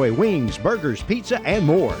and enjoy wings, burgers, pizza, and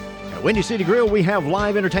more. At Windy City Grill, we have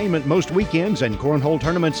live entertainment most weekends and cornhole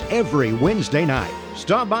tournaments every Wednesday night.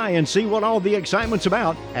 Stop by and see what all the excitement's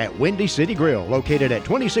about at Windy City Grill, located at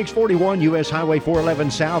 2641 U.S. Highway 411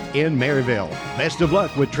 South in Maryville. Best of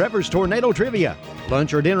luck with Trevor's Tornado Trivia.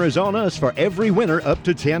 Lunch or dinner is on us for every winner up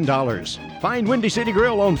to $10. Find Windy City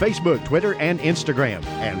Grill on Facebook, Twitter, and Instagram.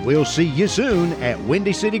 And we'll see you soon at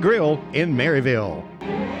Windy City Grill in Maryville.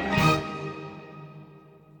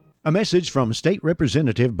 A message from State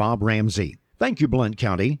Representative Bob Ramsey. Thank you, Blount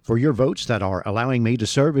County, for your votes that are allowing me to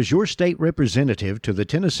serve as your state representative to the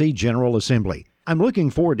Tennessee General Assembly. I'm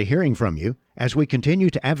looking forward to hearing from you as we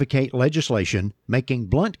continue to advocate legislation making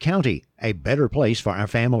Blount County a better place for our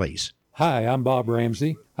families. Hi, I'm Bob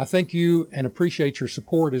Ramsey. I thank you and appreciate your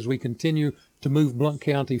support as we continue to move Blount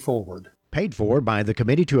County forward. Paid for by the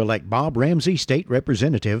committee to elect Bob Ramsey State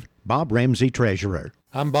Representative, Bob Ramsey Treasurer.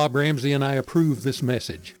 I'm Bob Ramsey and I approve this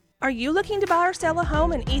message. Are you looking to buy or sell a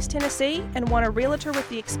home in East Tennessee and want a realtor with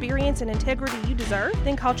the experience and integrity you deserve?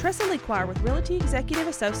 Then call Tressa Lequire with Realty Executive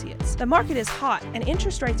Associates. The market is hot and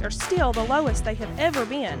interest rates are still the lowest they have ever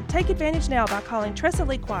been. Take advantage now by calling Tressa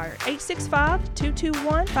Lequire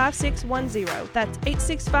 865-221-5610. That's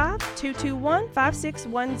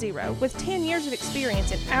 865-221-5610. With 10 years of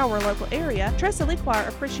experience in our local area, Tressa Lequire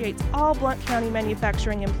appreciates all Blount County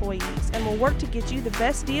manufacturing employees and will work to get you the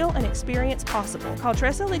best deal and experience possible. Call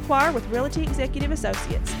Tressa Lequire with Realty Executive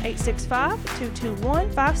Associates,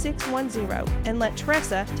 865-221-5610, and let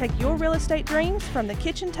Tressa take your real estate dreams from the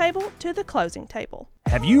kitchen table to the closing table.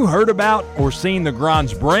 Have you heard about or seen The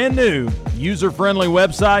Grind's brand new user-friendly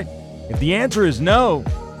website? If the answer is no,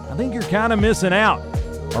 I think you're kind of missing out.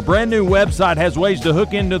 Our brand new website has ways to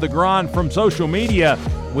hook into The Grind from social media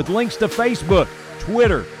with links to Facebook,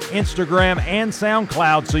 Twitter, Instagram, and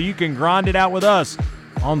SoundCloud so you can grind it out with us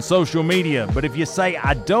on social media. But if you say,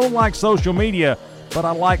 I don't like social media, but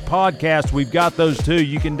I like podcasts, we've got those too.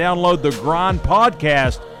 You can download the Grind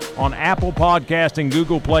podcast on Apple Podcast and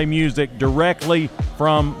Google Play Music directly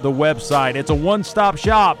from the website. It's a one-stop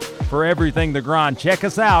shop for everything The Grind. Check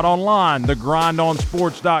us out online,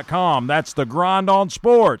 thegrindonsports.com. That's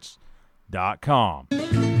thegrindonsports.com.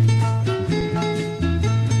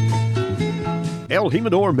 El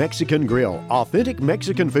Jimador Mexican Grill, authentic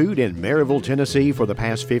Mexican food in Maryville, Tennessee for the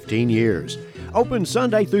past 15 years. Open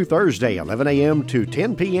Sunday through Thursday, 11 a.m. to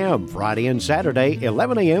 10 p.m., Friday and Saturday,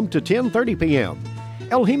 11 a.m. to 10:30 p.m.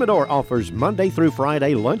 El Jimador offers Monday through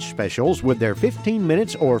Friday lunch specials with their 15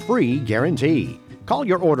 minutes or free guarantee. Call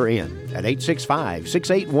your order in at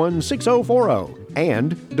 865-681-6040.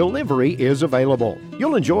 And delivery is available.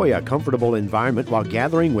 You'll enjoy a comfortable environment while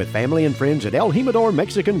gathering with family and friends at El Jimador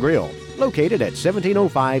Mexican Grill, located at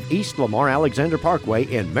 1705 East Lamar Alexander Parkway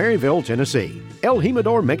in Maryville, Tennessee. El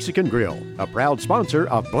Jimador Mexican Grill, a proud sponsor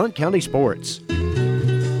of Blount County Sports.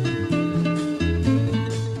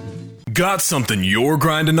 Got something you're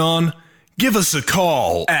grinding on? Give us a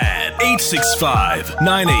call at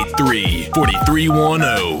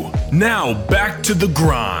 865-983-4310. Now back to The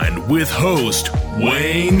Grind with host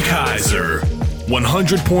Wayne Kiser.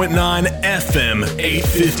 100.9 FM,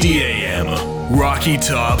 850 AM. Rocky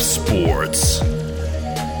Top Sports.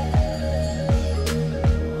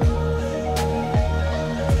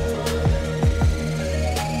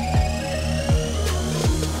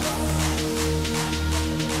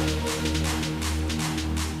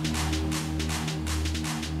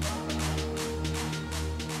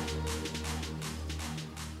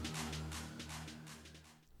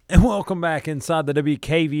 And welcome back inside the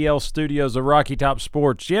WKVL studios of Rocky Top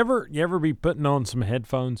Sports. You ever be putting on some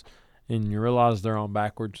headphones and you realize they're on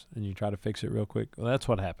backwards and you try to fix it real quick? Well, that's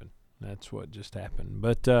what happened. That's what just happened.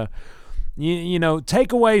 But, you know,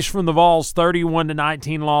 takeaways from the Vols'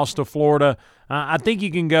 31-19 loss to Florida. I think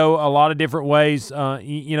you can go a lot of different ways.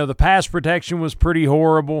 The pass protection was pretty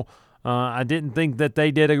horrible. I didn't think that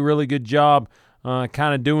they did a really good job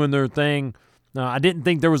kind of doing their thing. I didn't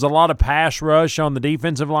think there was a lot of pass rush on the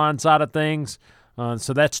defensive line side of things.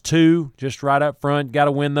 So that's two, just right up front. Got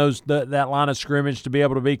to win that line of scrimmage to be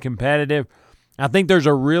able to be competitive. I think there's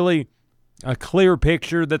a clear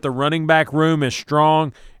picture that the running back room is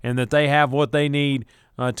strong and that they have what they need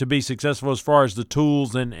to be successful as far as the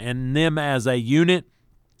tools and them as a unit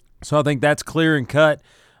So I think that's clear and cut.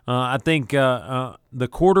 I think the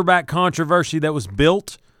quarterback controversy that was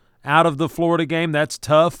built out of the Florida game, that's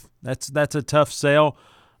tough. That's a tough sell.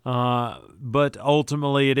 But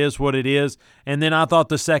ultimately it is what it is. And then I thought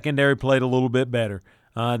the secondary played a little bit better.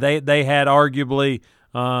 They had arguably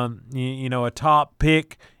a top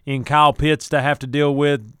pick in Kyle Pitts to have to deal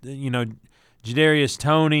with, Jadarius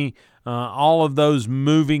Toney, all of those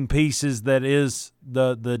moving pieces that is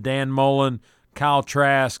the Dan Mullen, Kyle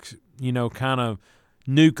Trask, kind of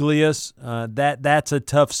nucleus. That's a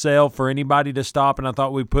tough sell for anybody to stop, and I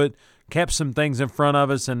thought we kept some things in front of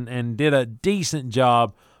us and did a decent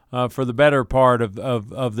job for the better part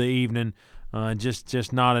of the evening.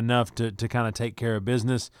 Just not enough to kind of take care of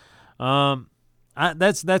business.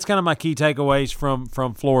 That's kind of my key takeaways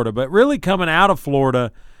from Florida. But really coming out of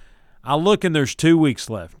Florida, I look and there's 2 weeks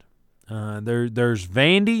left. There's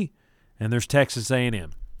Vandy and there's Texas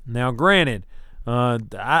A&M. Now, granted,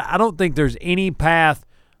 I don't think there's any path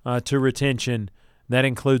to retention that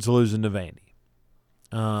includes losing to Vandy.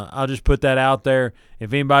 I'll just put that out there.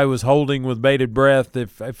 If anybody was holding with bated breath,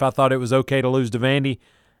 if I thought it was okay to lose to Vandy,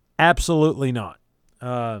 absolutely not.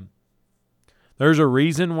 There's a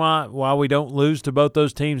reason why we don't lose to both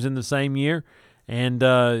those teams in the same year, and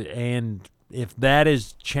if that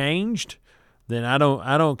is changed, then I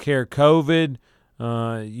don't care. COVID,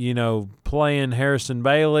 playing Harrison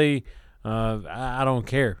Bailey, I don't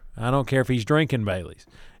care. I don't care if he's drinking Bailey's.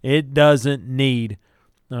 It doesn't need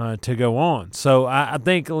to go on. So I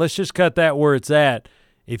think let's just cut that where it's at.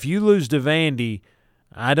 If you lose to Vandy,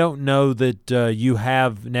 I don't know that you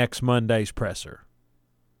have next Monday's presser.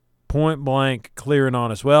 Point blank, clear and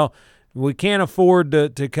honest. Well, we can't afford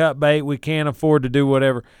to cut bait. We can't afford to do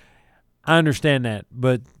whatever. I understand that,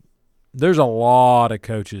 but there's a lot of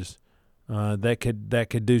coaches that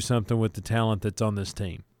could do something with the talent that's on this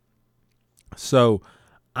team. So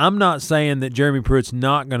I'm not saying that Jeremy Pruitt's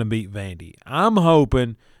not going to beat Vandy. I'm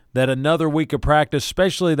hoping that another week of practice,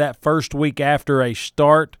 especially that first week after a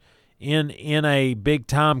start in a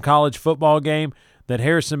big-time college football game, that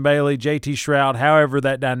Harrison Bailey, JT Shroud, however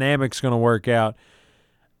that dynamic's going to work out,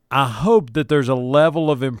 I hope that there's a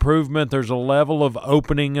level of improvement. There's a level of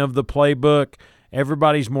opening of the playbook.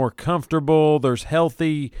 Everybody's more comfortable. There's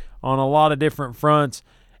healthy on a lot of different fronts,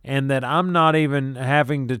 and that I'm not even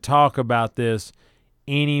having to talk about this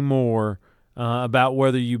anymore about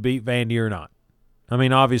whether you beat Vandy or not. I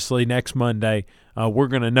mean, obviously next Monday we're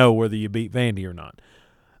going to know whether you beat Vandy or not.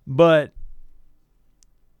 But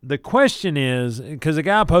the question is, because a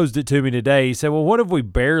guy posed it to me today, he said, well, what if we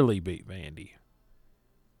barely beat Vandy?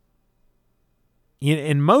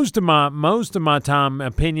 And most of my time,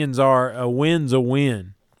 opinions are a win's a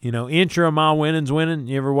win. Inch or a mile winning's winning.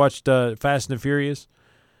 You ever watched Fast and the Furious?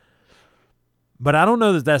 But I don't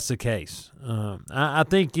know that that's the case. I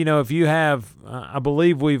think, if you have, I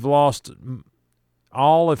believe we've lost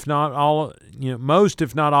all, if not all, most,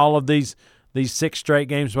 if not all of these 6 straight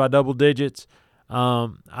games by double digits.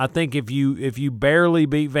 I think if you barely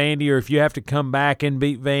beat Vandy, or if you have to come back and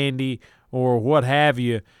beat Vandy or what have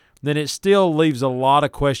you, then it still leaves a lot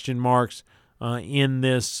of question marks in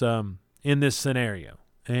this scenario.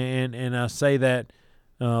 And I say that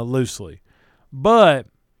loosely. But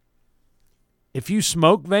if you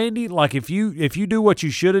smoke Vandy, like if you do what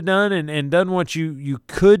you should have done and done what you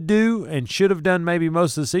could do and should have done maybe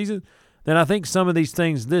most of the season, then I think some of these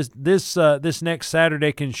things this next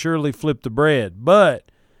Saturday can surely flip the bread.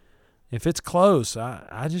 But if it's close,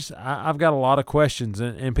 I've got a lot of questions,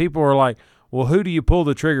 and people are like, well, who do you pull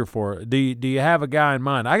the trigger for? Do you have a guy in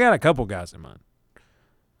mind? I got a couple guys in mind.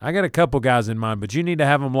 But you need to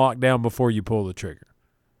have them locked down before you pull the trigger.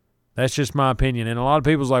 That's just my opinion. And a lot of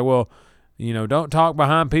people's like, well, don't talk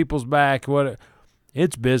behind people's back.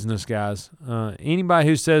 It's business, guys. Anybody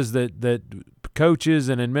who says that coaches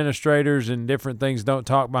and administrators and different things don't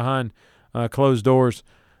talk behind closed doors,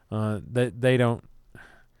 they don't.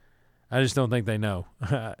 I just don't think they know.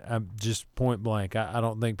 I'm just point blank. I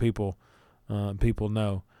don't think people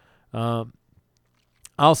know.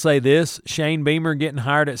 I'll say this: Shane Beamer getting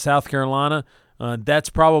hired at South Carolina. That's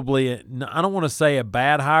probably I don't want to say a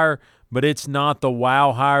bad hire, but it's not the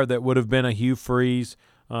wow hire that would have been a Hugh Freeze,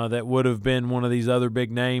 that would have been one of these other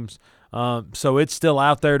big names. So it's still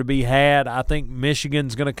out there to be had. I think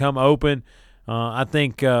Michigan's going to come open. I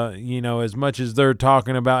think, as much as they're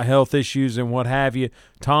talking about health issues and what have you,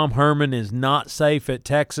 Tom Herman is not safe at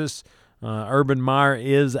Texas. Urban Meyer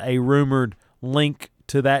is a rumored link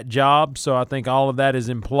to that job, so I think all of that is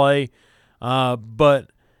in play.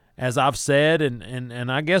 But as I've said,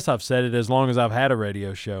 and I guess I've said it as long as I've had a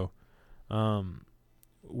radio show,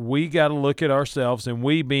 we got to look at ourselves, and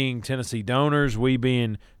we being Tennessee donors, we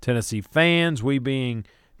being Tennessee fans, we being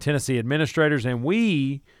Tennessee administrators, and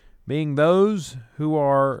we being those who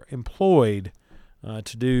are employed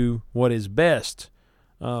to do what is best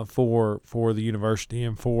for the university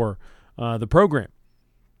and for the program.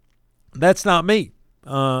 That's not me.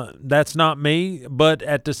 That's not me, but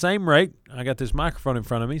at the same rate, I got this microphone in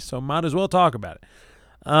front of me, so might as well talk about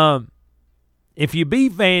it. If you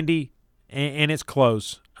beat Vandy and it's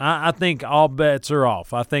close, I think all bets are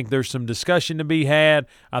off. I think there's some discussion to be had.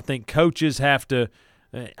 I think coaches have to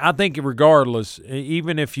I think regardless,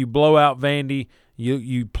 even if you blow out Vandy,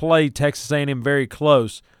 you play Texas A&M very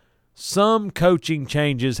close, some coaching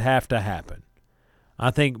changes have to happen.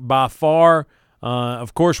 I think by far,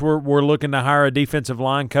 of course, we're looking to hire a defensive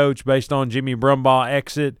line coach based on Jimmy Brumbaugh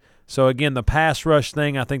exit. So, again, the pass rush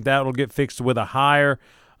thing, I think that will get fixed with a hire.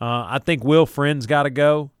 I think Will Friend's got to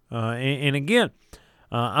go. And again,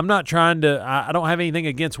 I'm not trying to – I don't have anything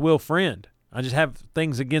against Will Friend. I just have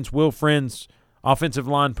things against Will Friend's offensive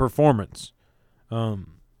line performance. Point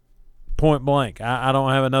blank. I don't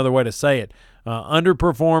have another way to say it.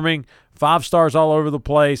 Underperforming, 5 stars all over the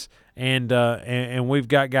place, and we've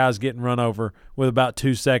got guys getting run over with about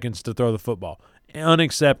 2 seconds to throw the football.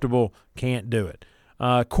 Unacceptable. Can't do it.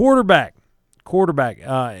 Quarterback.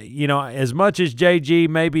 As much as JG,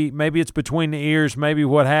 maybe it's between the ears, maybe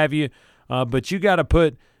what have you, but you got to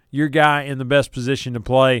put your guy in the best position to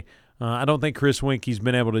play. I don't think Chris Winke's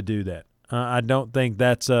been able to do that. I don't think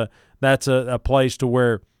that's a place to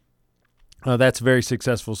where that's very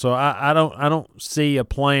successful. So I don't see a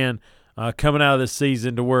plan coming out of this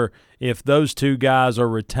season to where if those 2 guys are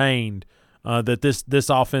retained, that this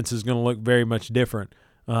offense is going to look very much different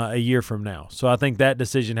a year from now. So I think that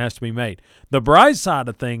decision has to be made. The bright side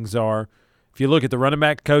of things are, if you look at the running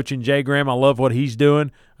back coach in Jay Graham, I love what he's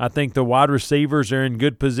doing. I think the wide receivers are in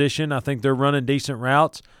good position. I think they're running decent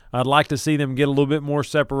routes. I'd like to see them get a little bit more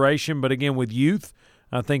separation, but again, with youth,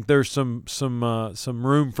 I think there's some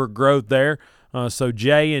room for growth there. So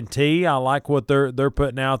J and T, I like what they're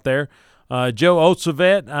putting out there. Joe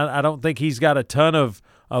Otsavet, I don't think he's got a ton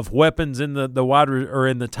of weapons in the wide or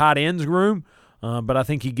in the tight ends room, but I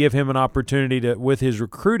think you give him an opportunity to, with his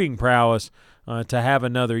recruiting prowess, to have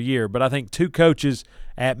another year. But I think 2 coaches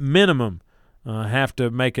at minimum have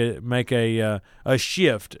to make a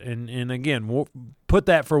shift, and again, we'll put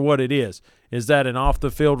that for what it is. Is that an off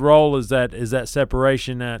the field role? Is that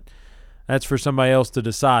separation? That's for somebody else to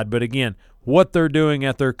decide. But again, what they're doing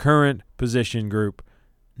at their current position group,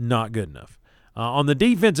 not good enough. On the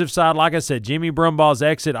defensive side, like I said, Jimmy Brumbaugh's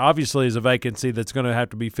exit obviously is a vacancy that's going to have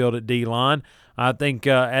to be filled at D-line. I think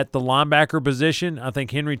at the linebacker position, I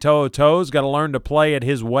think Henry To'oTo'o's got to learn to play at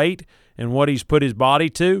his weight and what he's put his body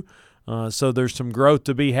to. So there's some growth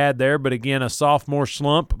to be had there. But again, a sophomore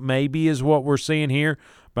slump maybe is what we're seeing here.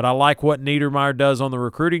 But I like what Niedermeyer does on the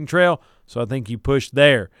recruiting trail, so I think you push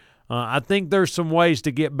there. I think there's some ways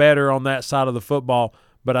to get better on that side of the football,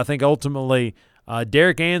 but I think ultimately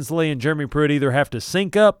Derek Ansley and Jeremy Pruitt either have to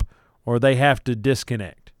sync up or they have to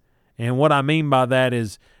disconnect. And what I mean by that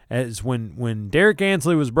is when Derek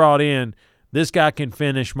Ansley was brought in, this guy can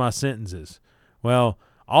finish my sentences. Well,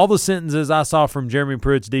 all the sentences I saw from Jeremy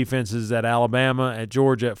Pruitt's defenses at Alabama, at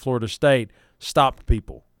Georgia, at Florida State stopped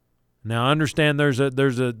people. Now, I understand there's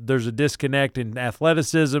a disconnect in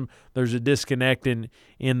athleticism. There's a disconnect in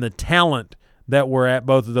the talent that we're at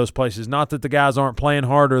both of those places. Not that the guys aren't playing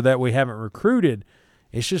hard or that we haven't recruited.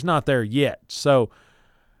 It's just not there yet. So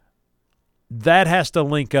that has to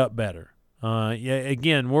link up better.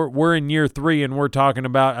 Again, we're in year 3, and we're talking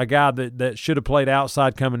about a guy that should have played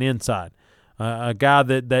outside coming inside, a guy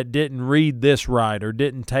that didn't read this right or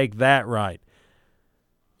didn't take that right.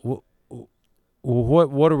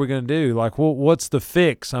 What are we going to do? Like, what's the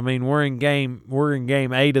fix? I mean, we're in game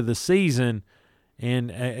 8 of the season, and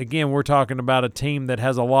again, we're talking about a team that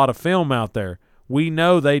has a lot of film out there. We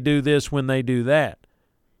know they do this when they do that.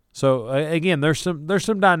 So again, there's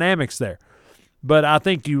some dynamics there, but I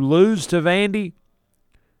think you lose to Vandy,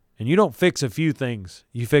 and you don't fix a few things.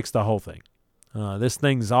 You fix the whole thing. This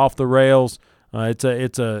thing's off the rails. It's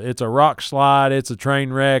a rock slide. It's a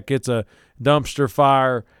train wreck. It's a dumpster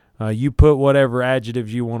fire. You put whatever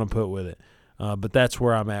adjectives you want to put with it, but that's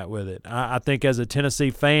where I'm at with it. I think as a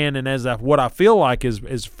Tennessee fan and as what I feel like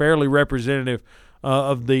is fairly representative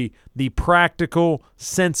of the practical,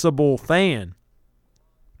 sensible fan,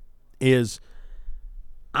 is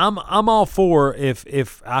I'm all for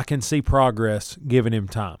if I can see progress giving him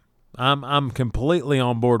time. I'm completely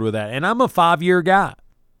on board with that, and I'm a 5-year guy.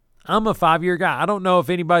 I don't know if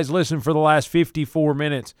anybody's listened for the last 54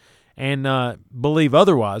 minutes and believe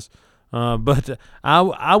otherwise, But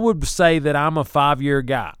I would say that I'm a 5-year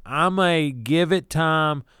guy. I'm a give it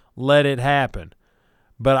time, let it happen.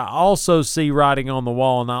 But I also see writing on the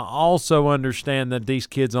wall, and I also understand that these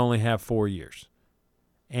kids only have 4 years.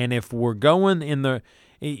 And if we're going in the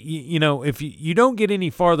if you don't get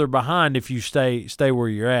any farther behind if you stay where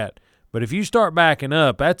you're at. But if you start backing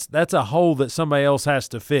up, that's a hole that somebody else has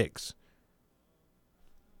to fix.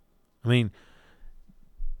 I mean,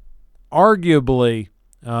 arguably,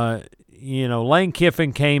 Lane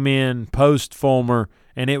Kiffin came in post Fulmer,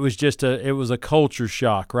 and it was a culture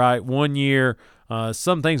shock, right? 1 year,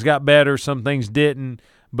 some things got better, some things didn't,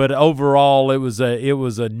 but overall it was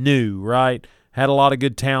a new, right? Had a lot of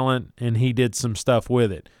good talent, and he did some stuff with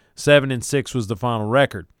it. 7-6 was the final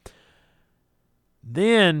record.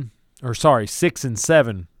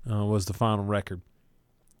 6-7 was the final record.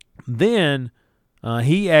 Then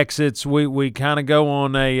he exits. We kind of go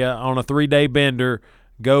on a 3-day bender.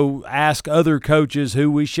 Go ask other coaches who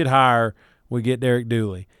we should hire. We get Derek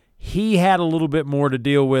Dooley. He had a little bit more to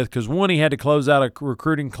deal with because, one, he had to close out a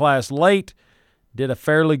recruiting class late. Did a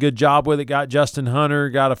fairly good job with it. Got Justin Hunter,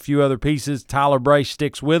 got a few other pieces. Tyler Bray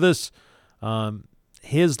sticks with us.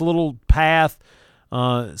 His little path,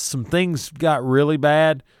 some things got really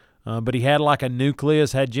bad, but he had like a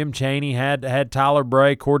nucleus. Had Jim Chaney, had Tyler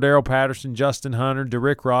Bray, Cordero Patterson, Justin Hunter,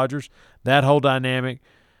 DeRick Rogers. That whole dynamic.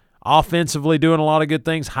 Offensively doing a lot of good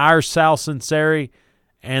things. Hires Sal Sinceri,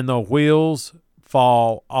 and the wheels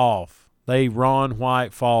fall off. They Ron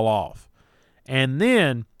White fall off. And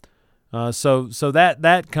then so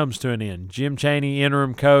that comes to an end. Jim Chaney,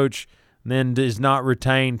 interim coach, then is not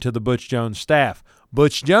retained to the Butch Jones staff.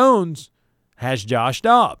 Butch Jones has Josh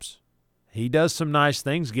Dobbs. He does some nice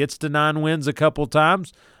things, gets to 9 wins a couple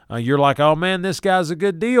times. You're like, oh, man, this guy's a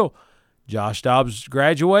good deal. Josh Dobbs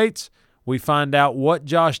graduates. We find out what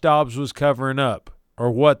Josh Dobbs was covering up,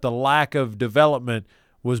 or what the lack of development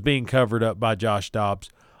was being covered up by Josh Dobbs.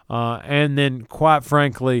 And then, quite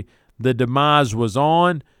frankly, the demise was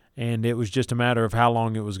on, and it was just a matter of how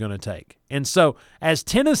long it was going to take. And so, as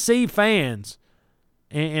Tennessee fans,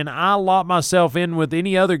 and I lock myself in with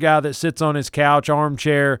any other guy that sits on his couch,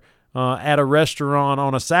 armchair, at a restaurant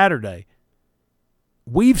on a Saturday,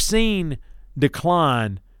 we've seen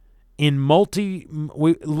decline in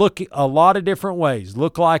we look a lot of different ways.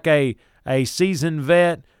 Look like a seasoned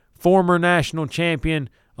vet, former national champion,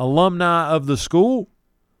 alumni of the school.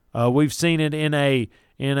 We've seen it in a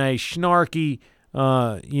snarky,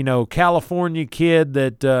 California kid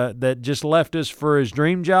that just left us for his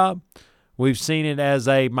dream job. We've seen it as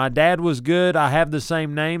my dad was good, I have the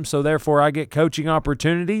same name, so therefore I get coaching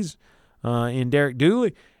opportunities in Derek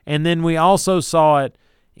Dooley. And then we also saw it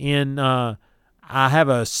in I have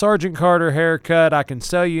a Sergeant Carter haircut, I can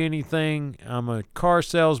sell you anything, I'm a car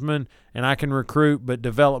salesman, and I can recruit, but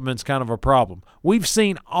development's kind of a problem. We've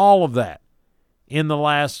seen all of that in the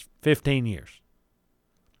last 15 years.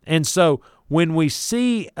 And so when we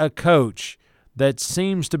see a coach that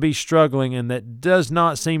seems to be struggling and that does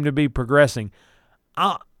not seem to be progressing,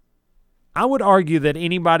 I would argue that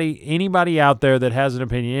anybody out there that has an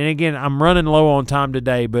opinion, and again, I'm running low on time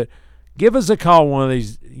today, but give us a call one of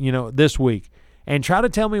these, this week, and try to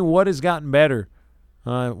tell me what has gotten better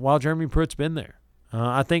while Jeremy Pruitt's been there.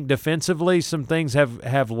 I think defensively some things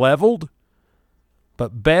have leveled,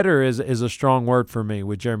 but better is a strong word for me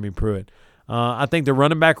with Jeremy Pruitt. I think the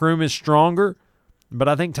running back room is stronger, but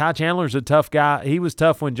I think Ty Chandler's a tough guy. He was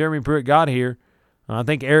tough when Jeremy Pruitt got here. I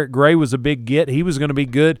think Eric Gray was a big get. He was going to be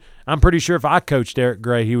good. I'm pretty sure if I coached Eric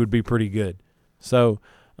Gray, he would be pretty good. So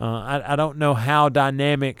I don't know how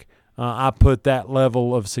dynamic I put that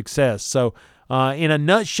level of success. So in a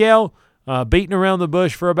nutshell, beating around the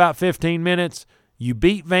bush for about 15 minutes, you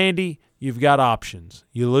beat Vandy, you've got options.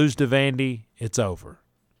 You lose to Vandy, it's over.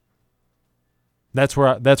 That's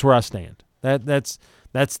where I stand.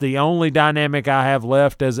 That's the only dynamic I have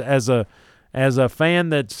left as a fan.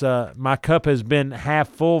 That's my cup has been half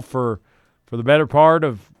full for the better part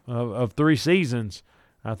of 3 seasons.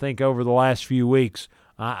 I think over the last few weeks,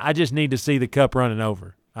 I just need to see the cup running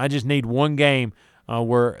over. I just need one game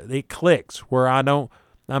where it clicks, where I'm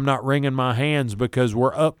not wringing my hands because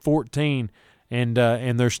we're up 14 and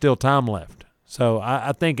there's still time left. So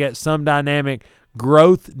I think at some dynamic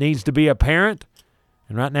growth needs to be apparent,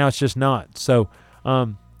 and right now it's just not. So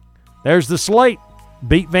there's the slate.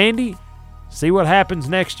 Beat Vandy, see what happens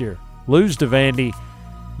next year. Lose to Vandy,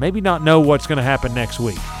 maybe not know what's going to happen next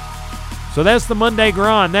week. So that's the Monday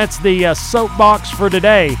grind. That's the soapbox for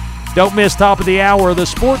today. Don't miss top of the hour, the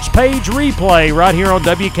sports page replay right here on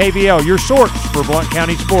WKVL, your source for Blount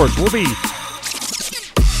County sports. We'll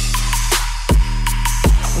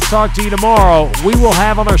talk to you tomorrow. We will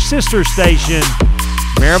have on our sister station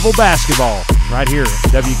Maryville basketball right here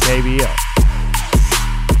at WKBL.